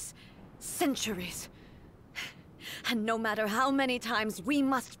 years, centuries, and no matter how many times we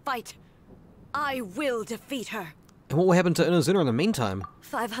must fight, I will defeat her. And what will happen to Inazuma in the meantime?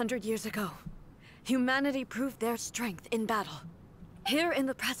 500 years ago, humanity proved their strength in battle. Here in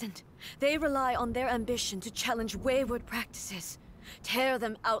the present, they rely on their ambition to challenge wayward practices, tear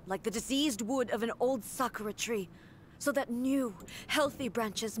them out like the diseased wood of an old sakura tree, so that new, healthy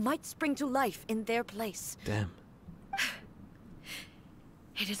branches might spring to life in their place. Damn.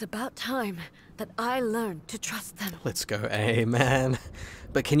 It is about time that I learned to trust them. Let's go, man.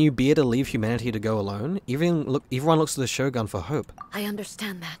 But can you bear to leave humanity to go alone? Everyone looks to the Shogun for hope. I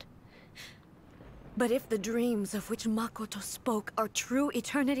understand that. But if the dreams of which Makoto spoke are true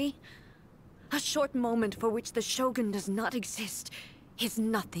eternity, a short moment for which the Shogun does not exist is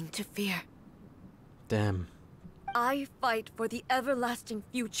nothing to fear. Damn. I fight for the everlasting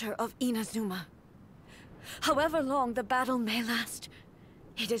future of Inazuma. However long the battle may last,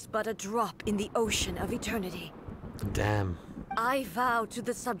 it is but a drop in the ocean of eternity. Damn. I vow to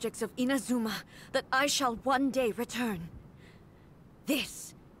the subjects of Inazuma that I shall one day return.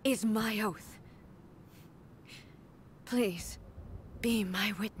 This is my oath. Please, be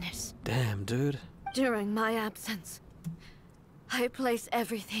my witness. Damn, dude. During my absence, I place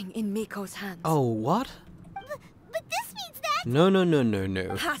everything in Miko's hands. Oh, what? But this means that...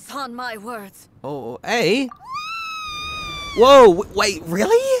 No. Pass on my words. Oh, hey. Whoa, wait,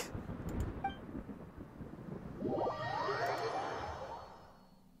 really?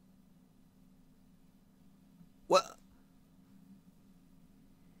 What?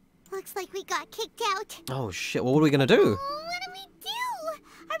 Looks like we got kicked out. Oh shit, well, what are we gonna do? Oh, what do we do?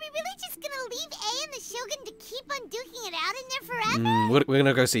 Are we really just gonna leave A and the Shogun to keep on duking it out in there forever? We're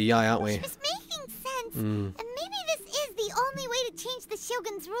gonna go see Yai, aren't we? It's making sense. And maybe this is the only way to change the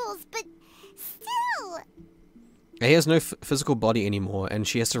Shogun's rules, but still... A has no physical body anymore, and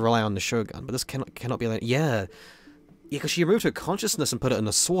she has to rely on the Shogun, but this cannot be like... Yeah, because she removed her consciousness and put it in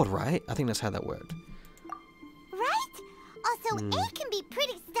the sword, right? I think that's how that worked. Right? Also, A can be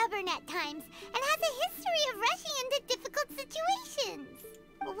pretty stubborn at times, and has a history of rushing into difficult situations.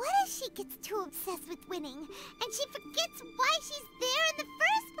 What if she gets too obsessed with winning, and she forgets why she's there in the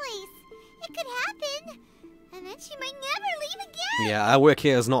first place? It could happen, and then she might never leave again. Yeah, our work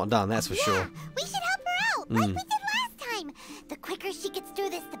here is not done, that's for sure. We should help her out, like we did last time. The quicker she gets through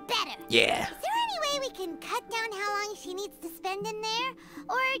this, the better. Yeah. Is there any way we can cut down how long she needs to spend in there?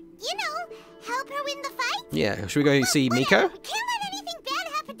 Or, you know, help her win the fight? Yeah, should we go see Miko? We can't let anything bad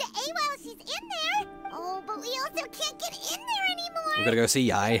happen to A while she's in there. Oh, but we also can't get in there anymore. We gotta go see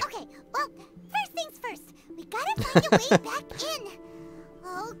Yai. Okay, well, first things first. We gotta find a way back in.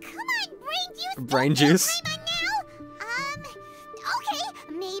 Oh, come on, brain juice. Brain juice. Okay,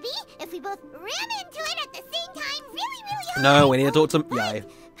 maybe if we both ram into it at the same time, really hard. No, we need to talk to Yai. I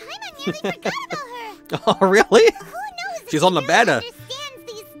nearly forgot about her. Oh, really? Who knows if She's on the she banner. really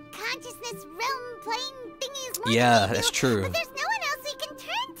understands these consciousness realm plane thingies more Yeah, than we that's do, true. But there's no one else we can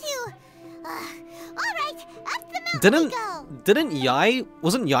turn to. All right, up the mountain we go.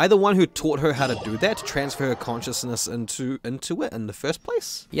 Wasn't Yai the one who taught her how to do that, to transfer her consciousness into it in the first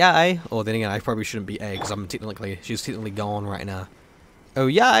place? Yai. Or then again, I probably shouldn't be A, because she's technically gone right now. Oh,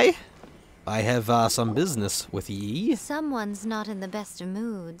 Yai. I have some business with ye. Someone's not in the best of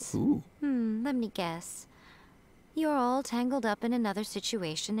moods. Ooh. Let me guess. You're all tangled up in another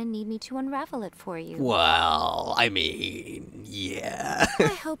situation and need me to unravel it for you. Well, I mean, yeah. I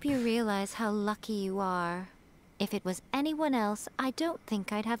hope you realize how lucky you are. If it was anyone else, I don't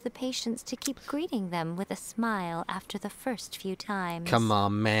think I'd have the patience to keep greeting them with a smile after the first few times. Come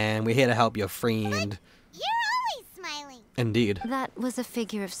on, man. We're here to help your friend. You're always smiling. Indeed. That was a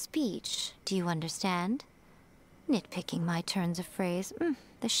figure of speech. Do you understand? Nitpicking my turns of phrase.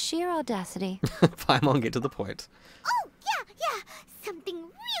 The sheer audacity. Paimon, get to the point. Oh, yeah. Something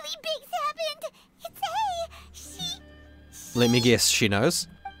really big's happened. It's A. Let me guess, she knows?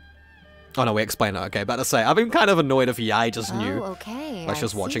 Oh no, we explain it. Okay, about to say, I've been kind of annoyed if Yai just knew. Oh, okay. Like she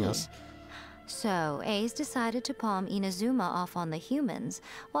was I watching see. us. So, A's decided to palm Inazuma off on the humans,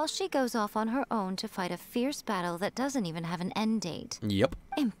 while she goes off on her own to fight a fierce battle that doesn't even have an end date. Yep.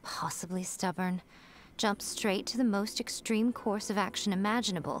 Impossibly stubborn. Jumps straight to the most extreme course of action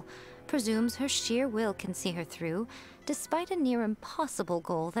imaginable. Presumes her sheer will can see her through, despite a near impossible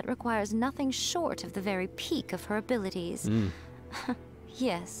goal that requires nothing short of the very peak of her abilities.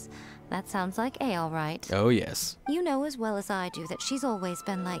 Yes, that sounds like A all right. Oh, yes. You know as well as I do that she's always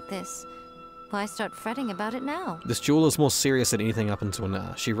been like this. Why start fretting about it now? This duel is more serious than anything up until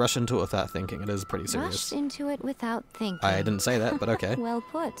now. She rushed into it without thinking. It is pretty serious. Rushed into it without thinking. I didn't say that, but okay. Well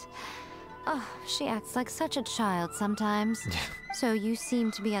put. Oh, she acts like such a child sometimes. So you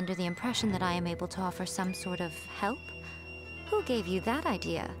seem to be under the impression that I am able to offer some sort of help? Who gave you that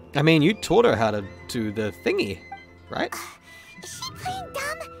idea? I mean, you taught her how to do the thingy, right? Is she playing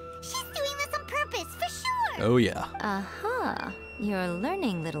dumb? She's doing this on purpose, for sure! Oh, yeah. Uh-huh. You're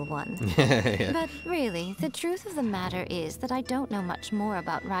learning, little one. Yeah. But really, the truth of the matter is that I don't know much more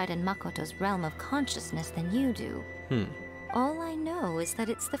about Raiden Makoto's realm of consciousness than you do. All I know is that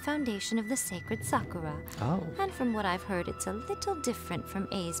it's the foundation of the sacred Sakura. Oh. And from what I've heard, it's a little different from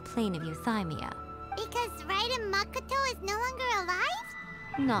A's plane of euthymia. Because Raiden Makoto is no longer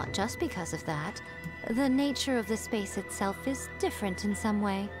alive? Not just because of that. The nature of the space itself is different in some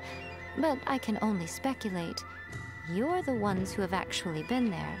way. But I can only speculate. You're the ones who have actually been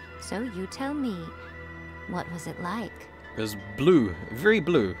there, so you tell me. What was it like? It was blue. Very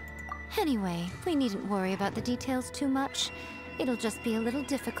blue. Anyway, we needn't worry about the details too much. It'll just be a little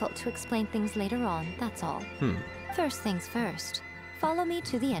difficult to explain things later on, that's all. First things first. Follow me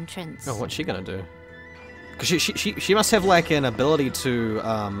to the entrance. Oh, what's she gonna do? Because she must have, like, an ability to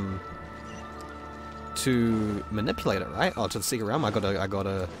manipulate it, right? Oh, to the secret realm? I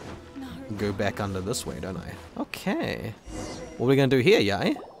gotta go back under this way, don't I? Okay. What are we gonna do here,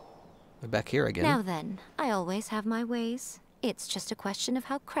 Yai? We're back here again. Now then, I always have my ways. It's just a question of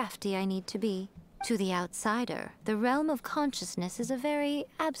how crafty I need to be. To the outsider, the realm of consciousness is a very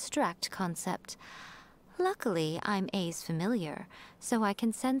abstract concept. Luckily, I'm A's familiar, so I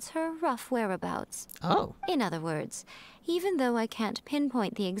can sense her rough whereabouts. Oh. In other words, even though I can't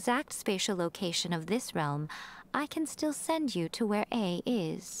pinpoint the exact spatial location of this realm, I can still send you to where A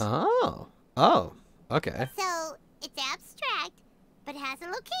is. Oh. Oh. Okay. So, it's abstract, but has a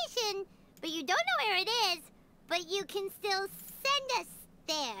location, but you don't know where it is, but you can still send us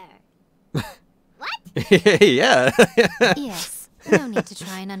there. What? Yeah. Yes, no need to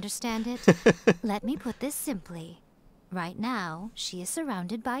try and understand it. Let me put this simply. Right now, she is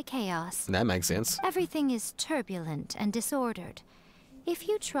surrounded by chaos. That makes sense. Everything is turbulent and disordered. If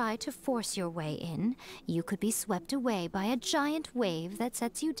you try to force your way in, you could be swept away by a giant wave that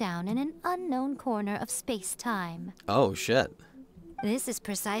sets you down in an unknown corner of space-time. Oh, shit. This is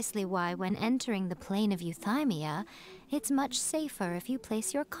precisely why when entering the plane of euthymia, it's much safer if you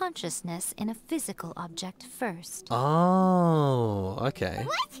place your consciousness in a physical object first. Oh, okay.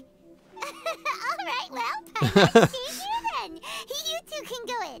 What? Alright, well, Paimon, see you then. You two can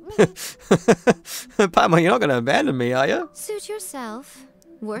go in. Paimon, you're not gonna abandon me, are you? Suit yourself.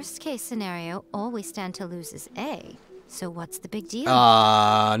 Worst case scenario, all we stand to lose is A. So what's the big deal?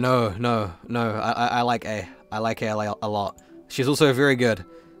 No. I like A. I like A a lot. She's also very good.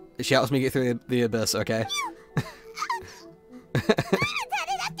 She helps me get through the abyss, okay? Paimon had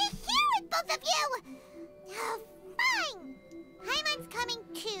it up to here with both of you. Oh, fine. Paimon's coming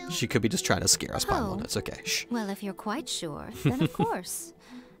too. She could be just trying to scare us, Paimon. Oh. It's okay. Shh. Well, if you're quite sure, then of course.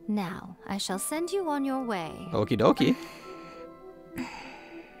 Now, I shall send you on your way. Okie dokie.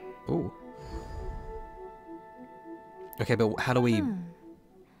 Ooh. Okay, but how do we...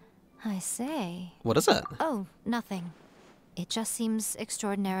 I say. What is it? Oh, nothing. It just seems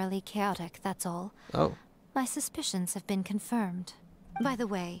extraordinarily chaotic, that's all. Oh. My suspicions have been confirmed. By the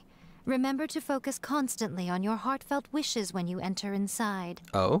way, remember to focus constantly on your heartfelt wishes when you enter inside.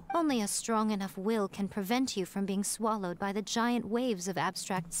 Oh? Only a strong enough will can prevent you from being swallowed by the giant waves of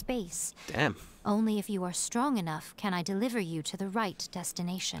abstract space. Damn. Only if you are strong enough can I deliver you to the right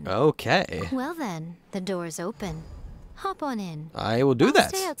destination. Okay. Well then, the door's open. Hop on in. I will do I'll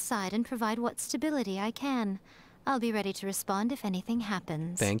that. stay outside and provide what stability I can. I'll be ready to respond if anything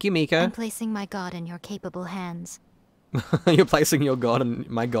happens. Thank you, Miko. I'm placing my god in your capable hands. You're placing your god and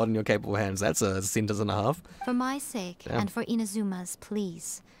my god in your capable hands. That's a sentence and a half. For my sake, Damn. and for Inazuma's,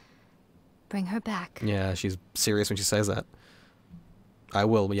 please. Bring her back. Yeah, she's serious when she says that. I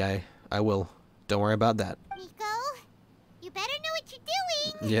will, yay. I will. Don't worry about that. Nico, you better know what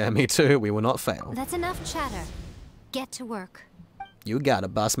you're doing. Yeah, me too. We will not fail. That's enough chatter. Get to work. You got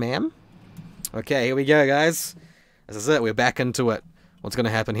it, boss ma'am. Okay, here we go, guys. This is it. We're back into it. What's gonna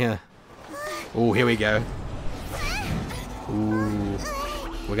happen here? Ooh, here we go. Ooh.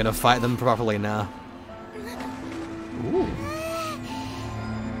 We're gonna fight them properly now. Ooh.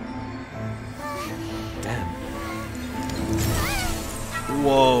 Damn.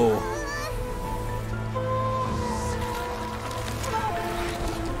 Whoa.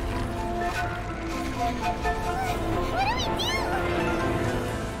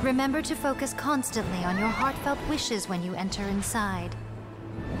 Remember to focus constantly on your heartfelt wishes when you enter inside.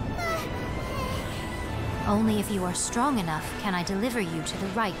 Only if you are strong enough can I deliver you to the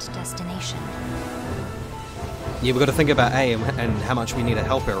right destination. Yeah, we got to think about A and how much we need to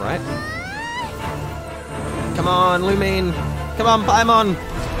help her, right? Come on, Lumine! Come on, Paimon!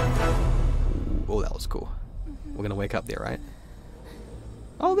 Oh, that was cool. We're gonna wake up there, right?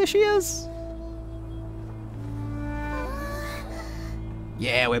 Oh, there she is!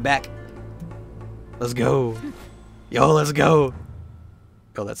 Yeah, we're back. Let's go. Yo, let's go.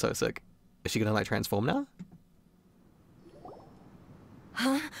 Oh, that's so sick. Is she gonna like transform now?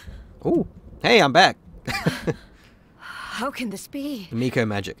 Huh? Oh, hey, I'm back. How can this be? Miko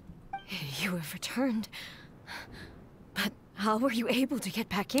magic. You have returned. But how were you able to get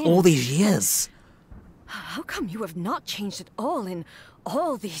back in? All these years. How come you have not changed at all in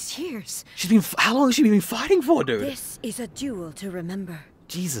all these years? How long has she been fighting for, dude? This is a duel to remember.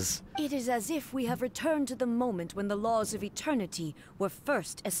 Jesus. It is as if we have returned to the moment when the laws of eternity were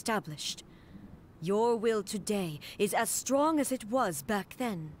first established. Your will today is as strong as it was back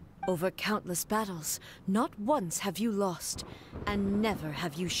then. Over countless battles, not once have you lost, and never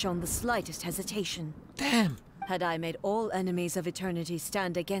have you shown the slightest hesitation. Damn. Had I made all enemies of eternity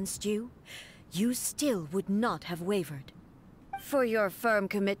stand against you, you still would not have wavered. For your firm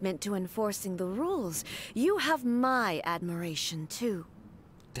commitment to enforcing the rules, you have my admiration too.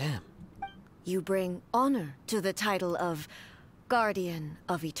 Damn. You bring honor to the title of Guardian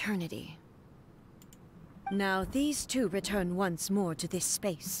of Eternity. Now these two return once more to this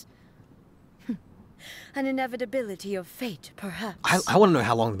space. An inevitability of fate, perhaps. I want to know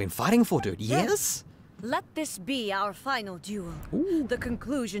how long they've been fighting for, dude. Years? Let this be our final duel. Ooh. The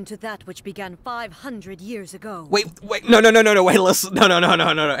conclusion to that which began 500 years ago. Wait, no, wait, listen.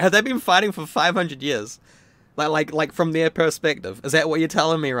 No. Have they been fighting for 500 years? Like from their perspective? Is that what you're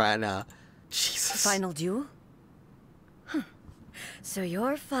telling me right now? Jesus. Final duel? Huh. So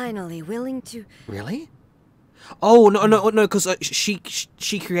you're finally willing to... Really? Oh, no, because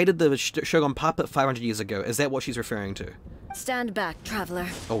she created the Shogun puppet 500 years ago. Is that what she's referring to? Stand back, traveler.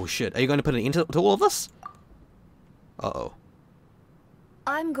 Oh, shit. Are you going to put an end to all of this? Uh-oh.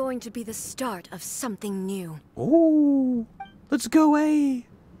 I'm going to be the start of something new. Ooh. Let's go, eh?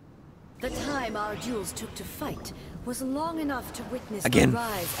 The time our duels took to fight was long enough to witness Again. the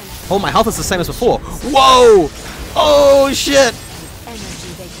rise and... Oh, my health is the same as before. Whoa! Oh, shit!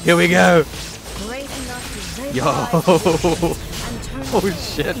 Here we go. Great enough to Yo! Oh,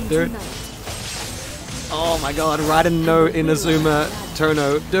 shit, dude. Oh my god, Raiden no Inazuma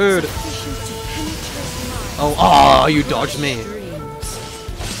Tono. Dude! Oh, you dodged me.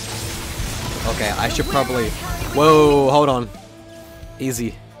 Okay, I should probably... Whoa, hold on.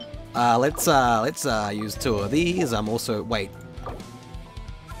 Easy. Let's use two of these. I'm also... Wait.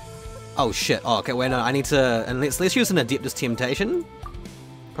 Oh shit. Oh, okay, wait, no, I need to... And let's use an Adeptus Temptation.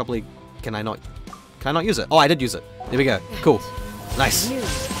 Probably... Can I not use it? Oh, I did use it. There we go. Cool. Nice.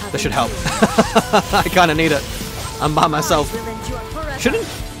 This should help. I kinda need it. I'm by myself. Shouldn't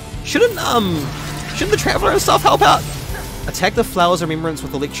the Traveler and stuff help out? Attack the Flower's Remembrance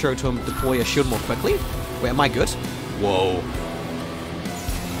with Electro to deploy a shield more quickly? Wait, am I good? Whoa.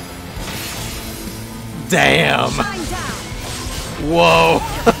 Damn! Whoa!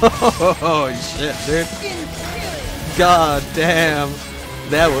 Oh shit, dude. God damn.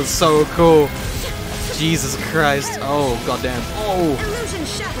 That was so cool. Jesus Christ. Oh, goddamn. Oh.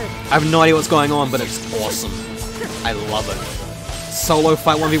 I have no idea what's going on, but it's awesome. I love it. Solo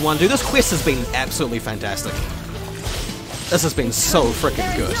fight 1v1. Dude, this quest has been absolutely fantastic. This has been so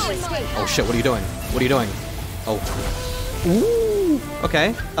freaking good. Oh shit, what are you doing? What are you doing? Oh. Ooh.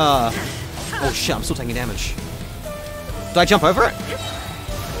 Okay. Oh shit, I'm still taking damage. Do I jump over it?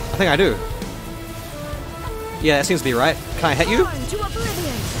 I think I do. Yeah, that seems to be right. Can I hit you?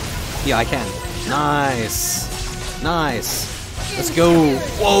 Yeah, I can. Nice. Nice. Let's go.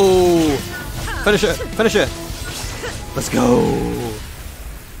 Whoa. Finish it. Finish it. Let's go.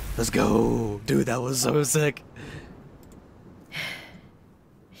 Let's go. Dude, that was so sick.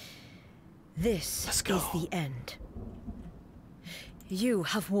 This is the end. You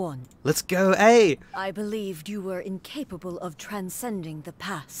have won. Let's go, hey! I believed you were incapable of transcending the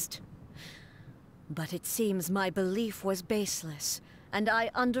past. But it seems my belief was baseless, and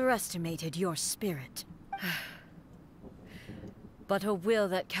I underestimated your spirit. But a will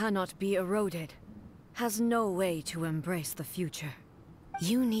that cannot be eroded has no way to embrace the future.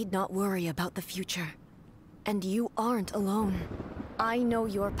 You need not worry about the future. And you aren't alone. I know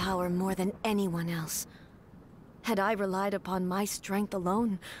your power more than anyone else. Had I relied upon my strength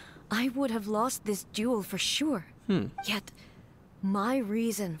alone, I would have lost this duel for sure. Yet, My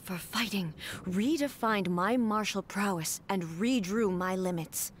reason for fighting redefined my martial prowess and redrew my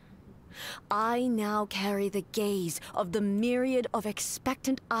limits. I now carry the gaze of the myriad of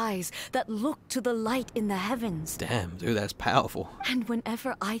expectant eyes that look to the light in the heavens. Damn, dude, that's powerful. And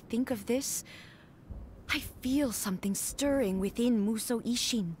whenever I think of this, I feel something stirring within Musou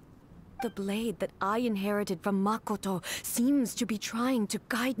Ishin. The blade that I inherited from Makoto seems to be trying to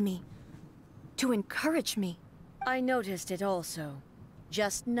guide me, to encourage me. I noticed it also.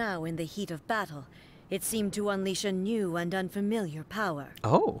 Just now in the heat of battle, it seemed to unleash a new and unfamiliar power.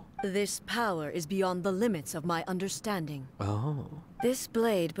 Oh. This power is beyond the limits of my understanding. Oh. This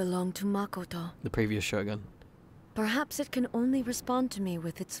blade belonged to Makoto. The previous Shogun. Perhaps it can only respond to me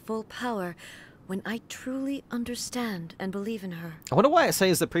with its full power when I truly understand and believe in her. I wonder why it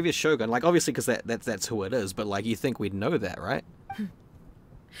says the previous Shogun. Like, obviously, because that's who it is, but, like, you think we'd know that, right?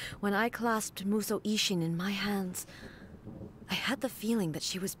 When I clasped Musou Ishin in my hands, I had the feeling that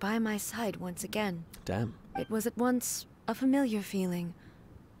she was by my side once again. Damn. It was at once a familiar feeling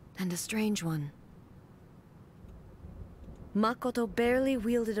and a strange one. Makoto barely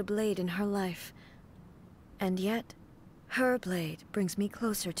wielded a blade in her life, and yet her blade brings me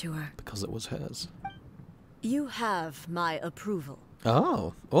closer to her. Because it was hers. You have my approval.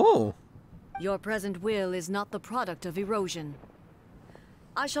 Oh. Oh. Your present will is not the product of erosion.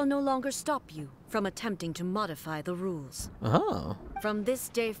 I shall no longer stop you from attempting to modify the rules. Oh. From this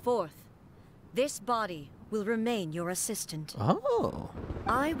day forth, this body will remain your assistant. Oh.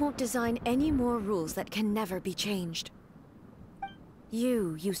 I won't design any more rules that can never be changed.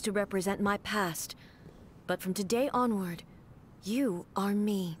 You used to represent my past, but from today onward, you are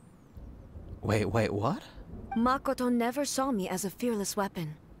me. Wait, what? Makoto never saw me as a fearless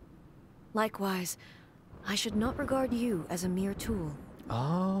weapon. Likewise, I should not regard you as a mere tool.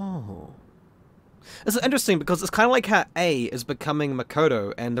 Oh. It's interesting because it's kind of like how A is becoming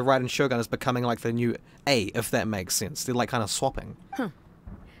Makoto and the Raiden Shogun is becoming like the new A, if that makes sense. They're like kind of swapping.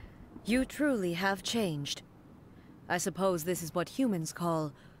 You truly have changed. I suppose this is what humans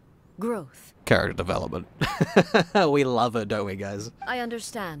call growth. Character development. We love it, don't we, guys? I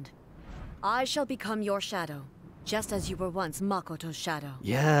understand. I shall become your shadow, just as you were once Makoto's shadow.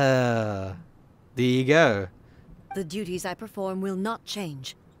 Yeah. There you go. The duties I perform will not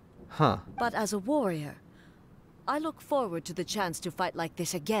change. Huh. But as a warrior, I look forward to the chance to fight like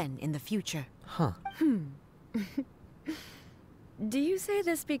this again in the future. Huh. Do you say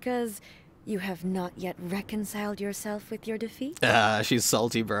this because you have not yet reconciled yourself with your defeat? She's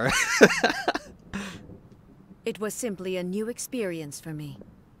salty, bro. It was simply a new experience for me.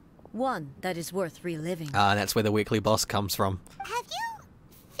 One that is worth reliving. And that's where the weekly boss comes from. Have you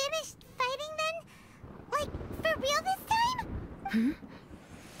finished fighting then? Like, for real this time?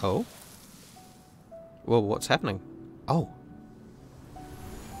 Oh? Well, what's happening? Oh.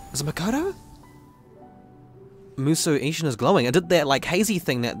 Is it Makoto? Musou Ishin is glowing. It did that, like, hazy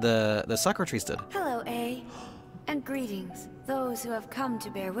thing that the secretaries did. Hello, A. And greetings, those who have come to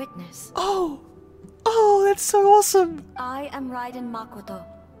bear witness. Oh! Oh, that's so awesome! I am Raiden Makoto,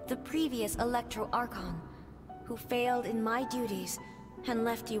 the previous Electro Archon, who failed in my duties and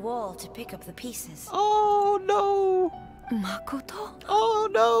left you all to pick up the pieces. Oh, no! Makoto? Oh,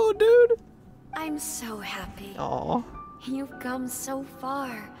 no, dude! I'm so happy. Aw. You've come so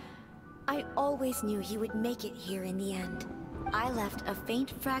far. I always knew you would make it here in the end. I left a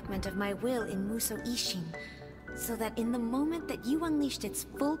faint fragment of my will in Musou Ishin, so that in the moment that you unleashed its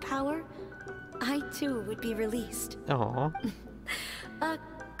full power, I too would be released. Aw. A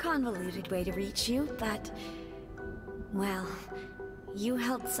convoluted way to reach you, but... well, you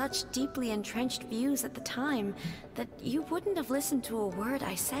held such deeply entrenched views at the time that you wouldn't have listened to a word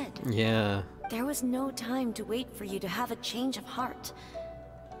I said. Yeah. There was no time to wait for you to have a change of heart.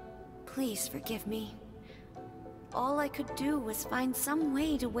 Please forgive me. All I could do was find some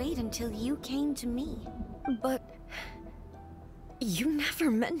way to wait until you came to me. But... you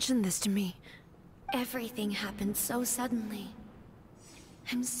never mentioned this to me. Everything happened so suddenly.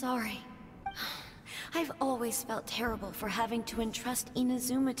 I'm sorry. I've always felt terrible for having to entrust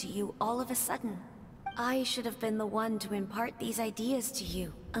Inazuma to you all of a sudden. I should have been the one to impart these ideas to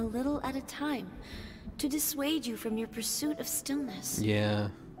you, a little at a time, to dissuade you from your pursuit of stillness. Yeah.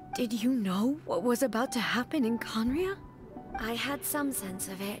 Did you know what was about to happen in Conria? I had some sense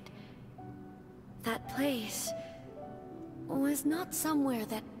of it. That place was not somewhere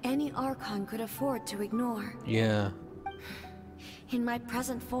that any Archon could afford to ignore. Yeah. In my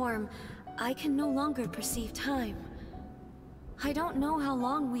present form, I can no longer perceive time. I don't know how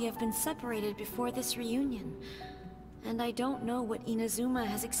long we have been separated before this reunion, and I don't know what Inazuma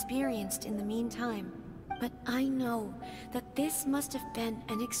has experienced in the meantime. But I know that this must have been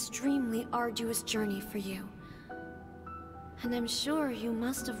an extremely arduous journey for you. And I'm sure you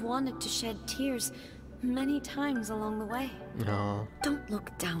must have wanted to shed tears many times along the way. Aw. Don't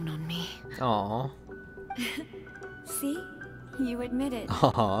look down on me. Aw. See? You admit it.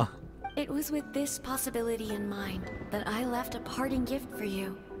 Aw. It was with this possibility in mind that I left a parting gift for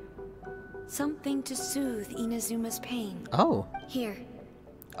you. Something to soothe Inazuma's pain. Oh. Here,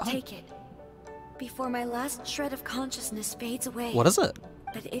 take it. Before my last shred of consciousness fades away. What is it?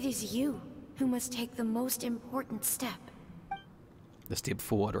 But it is you who must take the most important step. The step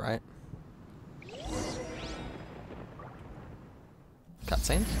forward, right?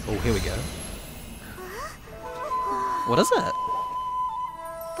 Cutscene? Oh, here we go. What is it?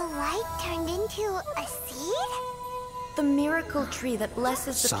 The light turned into a seed? The miracle tree that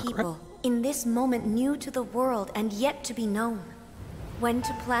blesses the Sakura? people in this moment new to the world and yet to be known. When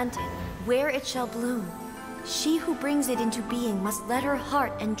to plant it, where it shall bloom. She who brings it into being must let her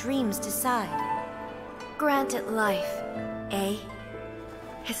heart and dreams decide. Grant it life, eh?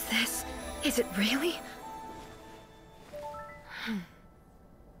 Is it really?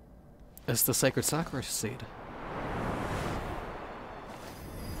 It's the sacred Sakura seed.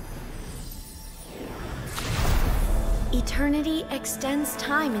 Eternity extends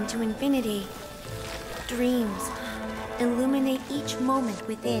time into infinity. Dreams illuminate each moment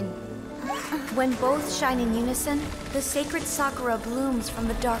within. When both shine in unison, the sacred Sakura blooms from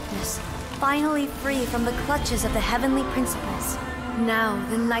the darkness, finally free from the clutches of the heavenly principles. Now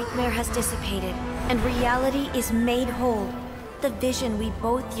the nightmare has dissipated, and reality is made whole. The vision we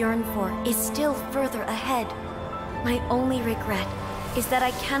both yearn for is still further ahead. My only regret is that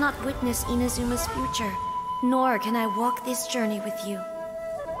I cannot witness Inazuma's future, nor can I walk this journey with you.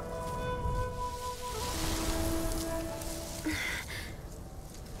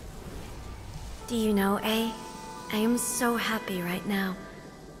 Do you know, I am so happy right now,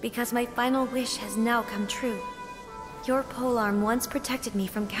 because my final wish has now come true. Your polearm once protected me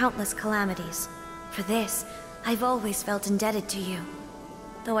from countless calamities. For this, I've always felt indebted to you.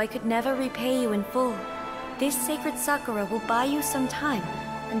 Though I could never repay you in full, this sacred Sakura will buy you some time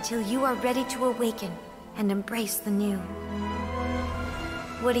until you are ready to awaken and embrace the new.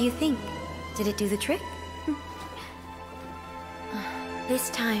 What do you think? Did it do the trick? This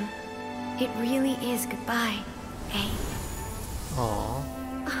time, it really is goodbye, eh? Aww.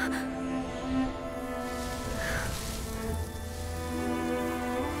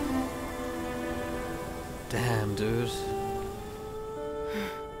 Damn, dude.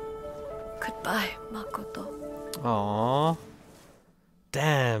 Goodbye, Makoto. Aww.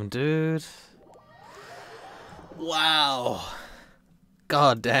 Damn, dude. Wow.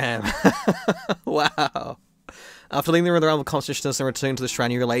 God damn. Wow. After leaving the realm of consciousness and returning to the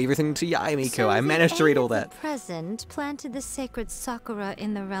shrine, you relay everything to Yaimiko. So I managed to read all that. The present planted the sacred Sakura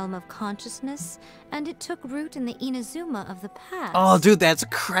in the realm of consciousness, and it took root in the Inazuma of the past. Oh, dude, that's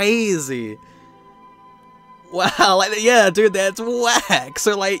crazy. Wow, like, yeah, dude, that's whack.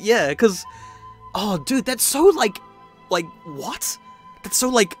 So, like, yeah, because, oh, dude, that's so, like, what? That's so,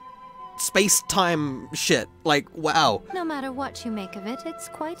 like, space-time shit. Like, wow. No matter what you make of it, it's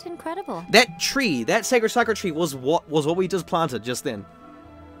quite incredible. That tree, that sacred Sakura tree was what we just planted just then.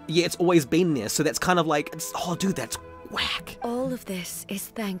 Yeah, it's always been there, so that's kind of like, oh, dude, that's whack. All of this is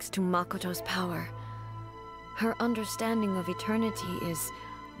thanks to Makoto's power. Her understanding of eternity is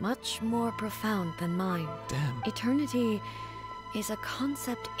much more profound than mine. Damn. Eternity is a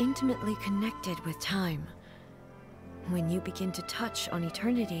concept intimately connected with time. When you begin to touch on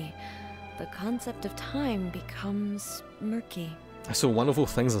eternity, the concept of time becomes murky. I saw wonderful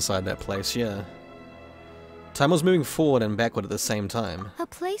things inside that place, yeah. Time was moving forward and backward at the same time. A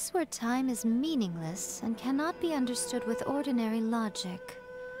place where time is meaningless and cannot be understood with ordinary logic.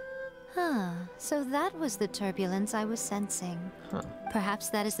 Huh, so that was the turbulence I was sensing. Huh. Perhaps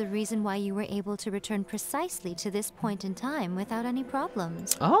that is the reason why you were able to return precisely to this point in time without any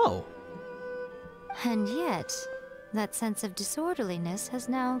problems. Oh. And yet, that sense of disorderliness has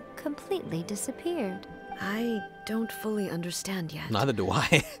now completely disappeared. I don't fully understand yet. Neither do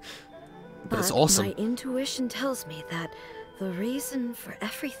I. But it's awesome. My intuition tells me that the reason for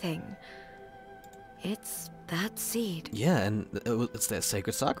everything, it's that seed. Yeah, and it's that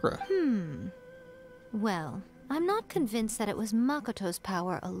sacred Sakura. Well, I'm not convinced that it was Makoto's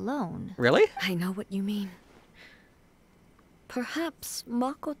power alone. Really? I know what you mean. Perhaps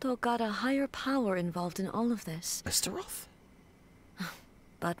Makoto got a higher power involved in all of this. Astaroth?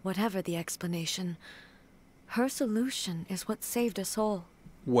 But whatever the explanation, her solution is what saved us all.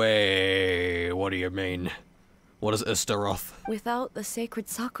 Wait, what do you mean? What is Astaroth? Without the sacred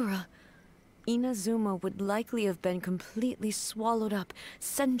Sakura, Inazuma would likely have been completely swallowed up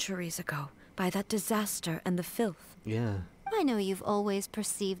centuries ago by that disaster and the filth. Yeah. I know you've always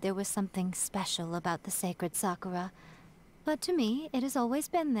perceived there was something special about the sacred Sakura, but to me, it has always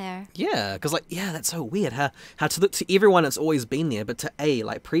been there. Yeah, because, like, yeah, that's so weird. How to everyone it's always been there, but to A,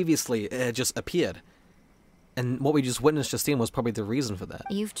 like, previously, it just appeared. And what we just witnessed just then was probably the reason for that.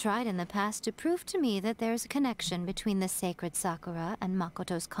 You've tried in the past to prove to me that there's a connection between the sacred Sakura and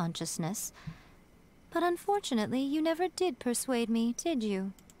Makoto's consciousness. But unfortunately, you never did persuade me, did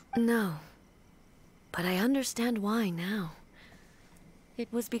you? No. But I understand why now. It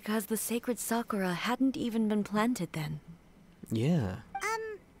was because the sacred Sakura hadn't even been planted then. Yeah.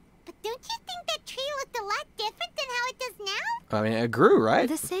 But don't you think that tree looked a lot different than how it does now? I mean, it grew, right?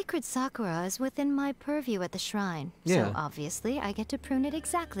 The sacred Sakura is within my purview at the shrine. Yeah. So obviously, I get to prune it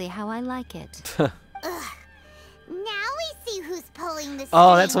exactly how I like it. Ugh. Now we see who's pulling the strings.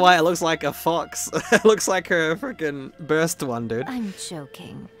 Oh, that's why it looks like a fox. It looks like her freaking burst one, dude. I'm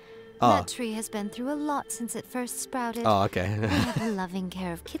joking. Oh. That tree has been through a lot since it first sprouted. Oh, okay. I have the loving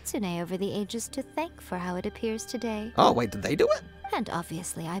care of Kitsune over the ages to thank for how it appears today. Oh, wait, did they do it? And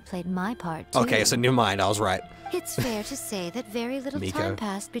obviously, I played my part, too. Okay, so never mind, I was right. It's fair to say that very little Miko. time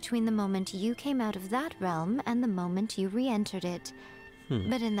passed between the moment you came out of that realm and the moment you re-entered it.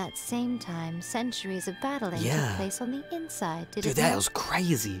 But in that same time, centuries of battling Yeah. took place on the inside, did Dude, it that not? was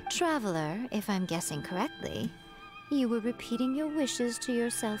crazy. Traveler, if I'm guessing correctly, you were repeating your wishes to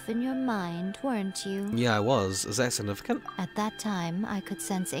yourself in your mind, weren't you? Yeah, I was. Is that significant? At that time, I could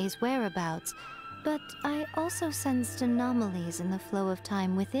sense A's whereabouts, but I also sensed anomalies in the flow of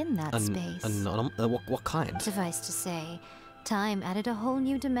time within that space. What kind? Suffice to say, time added a whole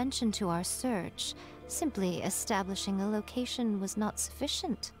new dimension to our search. Simply establishing a location was not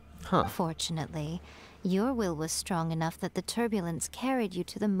sufficient. Huh. Fortunately, your will was strong enough that the turbulence carried you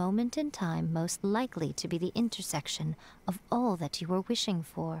to the moment in time most likely to be the intersection of all that you were wishing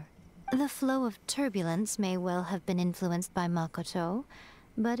for. The flow of turbulence may well have been influenced by Makoto,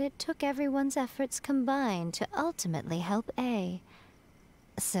 but it took everyone's efforts combined to ultimately help A.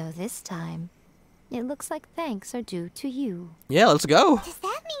 So this time, it looks like thanks are due to you. Yeah, let's go. Does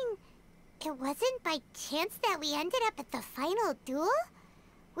that mean it wasn't by chance that we ended up at the final duel?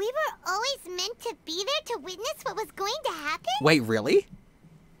 We were always meant to be there to witness what was going to happen? Wait, really?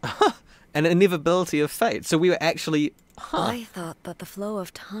 An inevitability of fate. So we were actually... I thought that the flow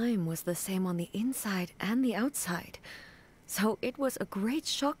of time was the same on the inside and the outside. So it was a great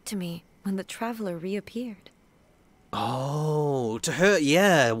shock to me when the traveler reappeared. Oh, to her,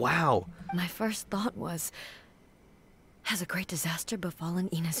 yeah, wow. My first thought was, has a great disaster befallen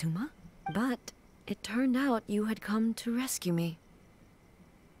Inazuma? But it turned out you had come to rescue me.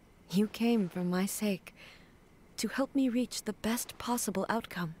 You came for my sake, to help me reach the best possible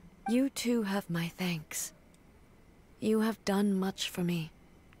outcome. You too have my thanks. You have done much for me,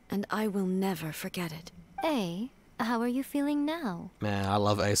 and I will never forget it. A, how are you feeling now? Man, I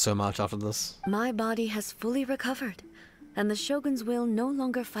love A so much after this. My body has fully recovered, and the Shogun's will no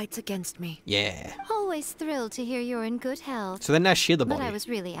longer fights against me. Yeah. Always thrilled to hear you're in good health. So then now share the But body. I was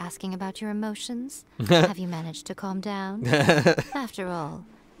really asking about your emotions. Have you managed to calm down? After all,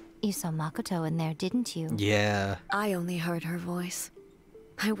 you saw Makoto in there, didn't you? Yeah. I only heard her voice.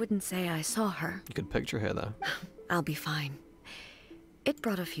 I wouldn't say I saw her. You could picture her, though. I'll be fine. It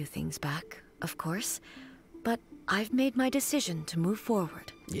brought a few things back, of course, but I've made my decision to move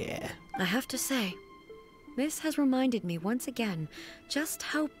forward. Yeah. I have to say, this has reminded me once again just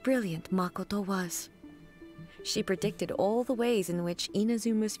how brilliant Makoto was. She predicted all the ways in which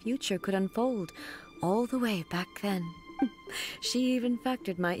Inazuma's future could unfold, all the way back then. She even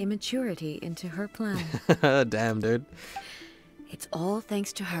factored my immaturity into her plan. Damn, dude. It's all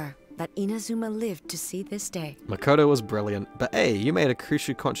thanks to her that Inazuma lived to see this day. Makoto was brilliant, but hey, you made a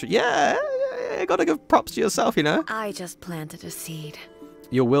crucial Yeah, gotta give props to yourself, you know? I just planted a seed.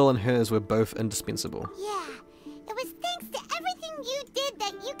 Your will and hers were both indispensable. Yeah, it was thanks to everything you did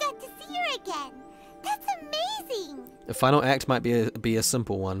that you got to see her again. That's amazing! The final act might be a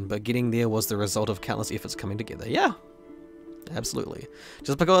simple one, but getting there was the result of countless efforts coming together. Yeah, absolutely.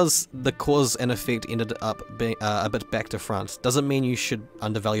 Just because the cause and effect ended up being a bit back to front doesn't mean you should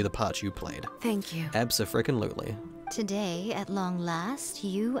undervalue the part you played. Thank you. Abso-freaking-lutely. Today, at long last,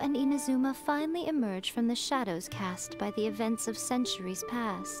 you and Inazuma finally emerge from the shadows cast by the events of centuries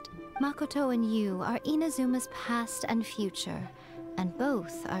past. Makoto and you are Inazuma's past and future, and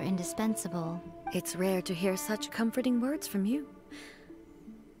both are indispensable. It's rare to hear such comforting words from you.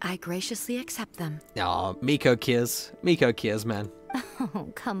 I graciously accept them. Aw, Miko cares. Miko cares, man. Oh,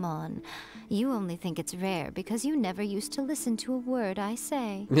 come on. You only think it's rare because you never used to listen to a word I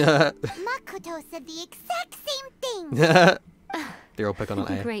say. Makoto said the exact same thing. They're all picking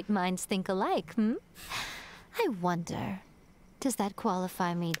on A. Great minds think alike, hmm? I wonder, does that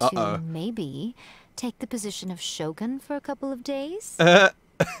qualify me to maybe take the position of Shogun for a couple of days?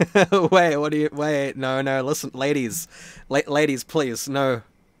 Wait, what do you... Wait, no, listen, ladies. Ladies, please, no.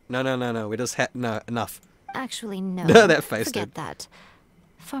 No, we just had... No, enough. Actually, no. That face, Forget dude. that.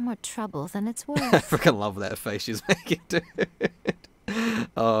 Far more trouble than it's I worth. freaking love that face she's making, dude.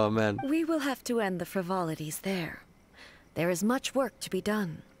 Oh, man. We will have to end the frivolities there. There is much work to be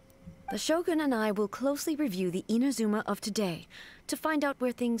done. The Shogun and I will closely review the Inazuma of today to find out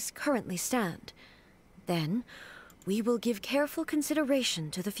where things currently stand. Then, we will give careful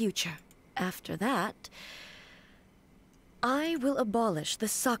consideration to the future. After that, I will abolish the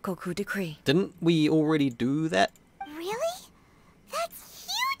Sakoku decree. Didn't we already do that? Really? That's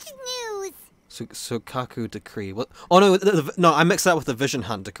huge news! Sukaku decree. What? Oh no, no, I mixed that with the Vision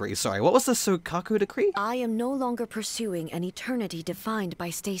Hunt decree. Sorry, what was the Sukaku decree? I am no longer pursuing an eternity defined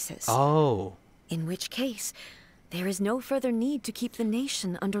by stasis. Oh. In which case, there is no further need to keep the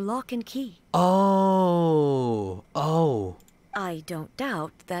nation under lock and key. Oh. I don't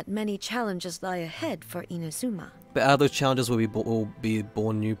doubt that many challenges lie ahead for Inazuma. But out of those challenges will be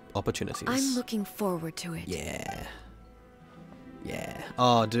born new opportunities. I'm looking forward to it. Yeah.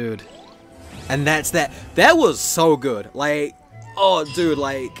 Oh, dude. And that's that. That was so good. Like, oh, dude,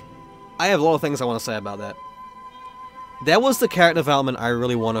 like, I have a lot of things I want to say about that. That was the character development I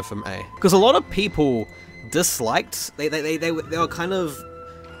really wanted from A. Because a lot of people disliked, they were kind of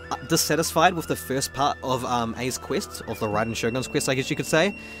dissatisfied with the first part of A's quest, of the Raiden Shogun's quest, I guess you could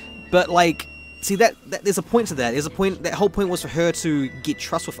say. But, like, see, that there's a point to that. There's a point, that whole point was for her to get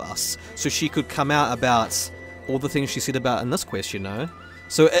trust with us, so she could come out about all the things she said about in this quest, you know?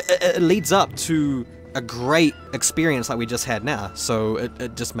 So it leads up to a great experience like we just had now, so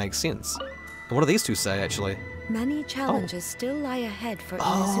it just makes sense. And what do these two say, actually? Many challenges still lie ahead for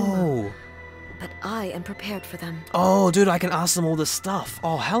Inazuma, Oh. but I am prepared for them. Oh, dude, I can ask them all this stuff.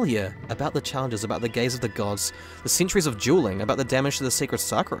 Oh, hell yeah. About the challenges, about the gaze of the gods, the centuries of dueling, about the damage to the sacred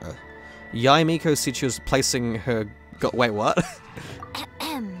Sakura. Yaimiko said she was placing her... Wait, what?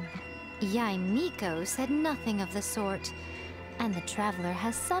 Yaimiko said nothing of the sort. And the traveler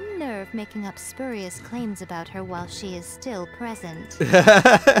has some nerve making up spurious claims about her while she is still present.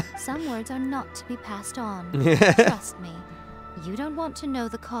 Some words are not to be passed on. Trust me. You don't want to know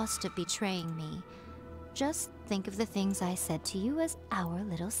the cost of betraying me. Just think of the things I said to you as our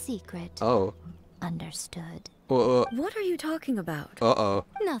little secret. Oh. Understood. What are you talking about? Uh-oh.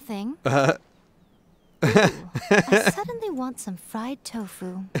 Nothing. I suddenly want some fried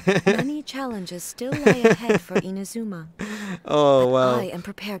tofu. Many challenges still lie ahead for Inazuma. Oh, but wow. I am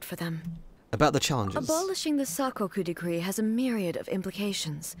prepared for them. About the challenges. Abolishing the Sakoku decree has a myriad of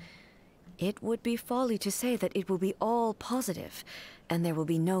implications. It would be folly to say that it will be all positive, and there will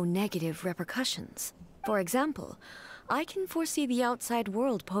be no negative repercussions. For example, I can foresee the outside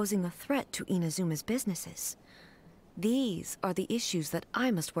world posing a threat to Inazuma's businesses. These are the issues that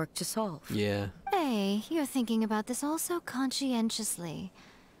I must work to solve. Yeah. Hey, you're thinking about this all so conscientiously.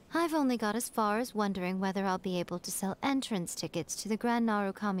 I've only got as far as wondering whether I'll be able to sell entrance tickets to the Grand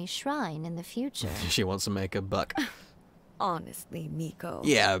Narukami Shrine in the future. She wants to make a buck. Honestly, Miko.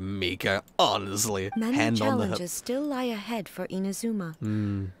 Yeah, Miko, honestly. Many Hand on the hip. challenges still lie ahead for Inazuma.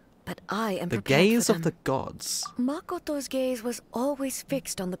 But I am The prepared gaze for of them. the gods. Makoto's gaze was always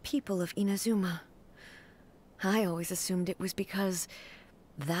fixed on the people of Inazuma. I always assumed it was because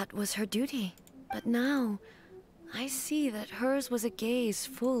that was her duty. But now, I see that hers was a gaze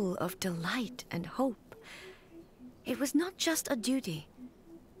full of delight and hope. It was not just a duty,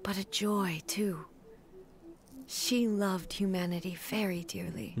 but a joy, too. She loved humanity very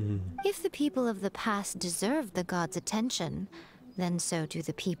dearly. If the people of the past deserve the gods' attention, then so do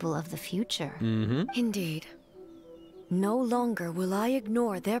the people of the future. Indeed. No longer will I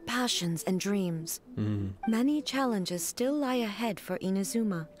ignore their passions and dreams. Many challenges still lie ahead for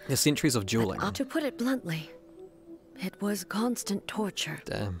Inazuma. The centuries of dueling. To put it bluntly, it was constant torture,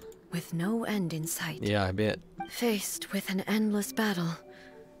 Damn. with no end in sight. Yeah, I bet. Faced with an endless battle,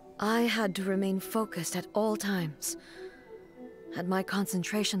 I had to remain focused at all times. Had my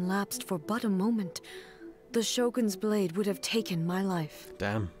concentration lapsed for but a moment, the Shogun's blade would have taken my life.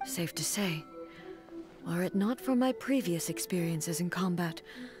 Damn. Safe to say, were it not for my previous experiences in combat,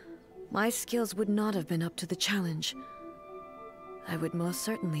 my skills would not have been up to the challenge. I would most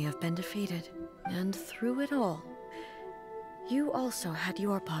certainly have been defeated. And through it all, You also had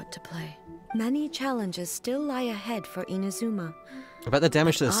your part to play. Many challenges still lie ahead for Inazuma. About the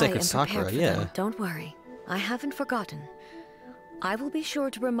damage to the I sacred am Sakura, prepared for yeah. them. Don't worry. I haven't forgotten. I will be sure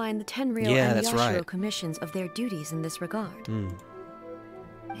to remind the Tenryou Yeah, and that's Yashiro right. commissions of their duties in this regard. Mm.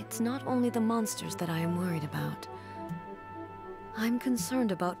 It's not only the monsters that I am worried about. I'm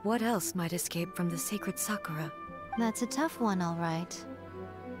concerned about what else might escape from the sacred Sakura. That's a tough one, all right.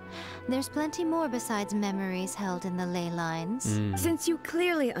 There's plenty more besides memories held in the ley lines. Mm. Since you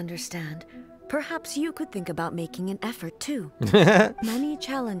clearly understand, perhaps you could think about making an effort too. Many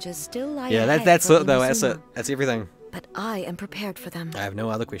challenges still lie Yeah, ahead that's for it though, that's Inazuma, it. That's everything. But I am prepared for them. I have no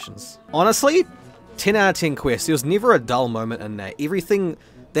other questions. Honestly, 10 out of 10 quests. There was never a dull moment in that. Everything,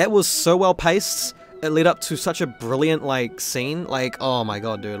 that was so well paced. It led up to such a brilliant, like, scene. Like, oh my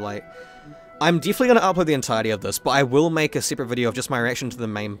god, dude, like... I'm definitely going to upload the entirety of this, but I will make a separate video of just my reaction to the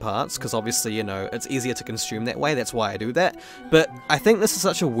main parts, because obviously, you know, it's easier to consume that way, that's why I do that. But I think this is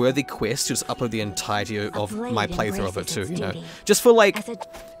such a worthy quest to just upload the entirety of my playthrough of it too, you know. Just for, like,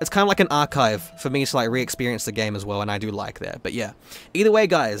 it's kind of like an archive for me to, like, re-experience the game as well, and I do like that. But yeah, either way,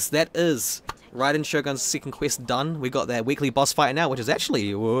 guys, that is Raiden Shogun's second quest done. We got that weekly boss fight now, which is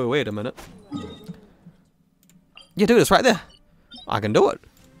actually... Wait a minute. Yeah, dude, it's right there. I can do it.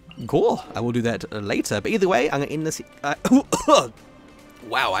 Cool. I will do that later. But either way, I'm going to end this...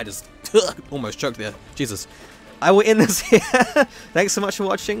 wow, I just almost choked there. Jesus. I will end this here. Thanks so much for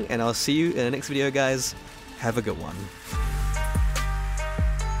watching, and I'll see you in the next video, guys. Have a good one.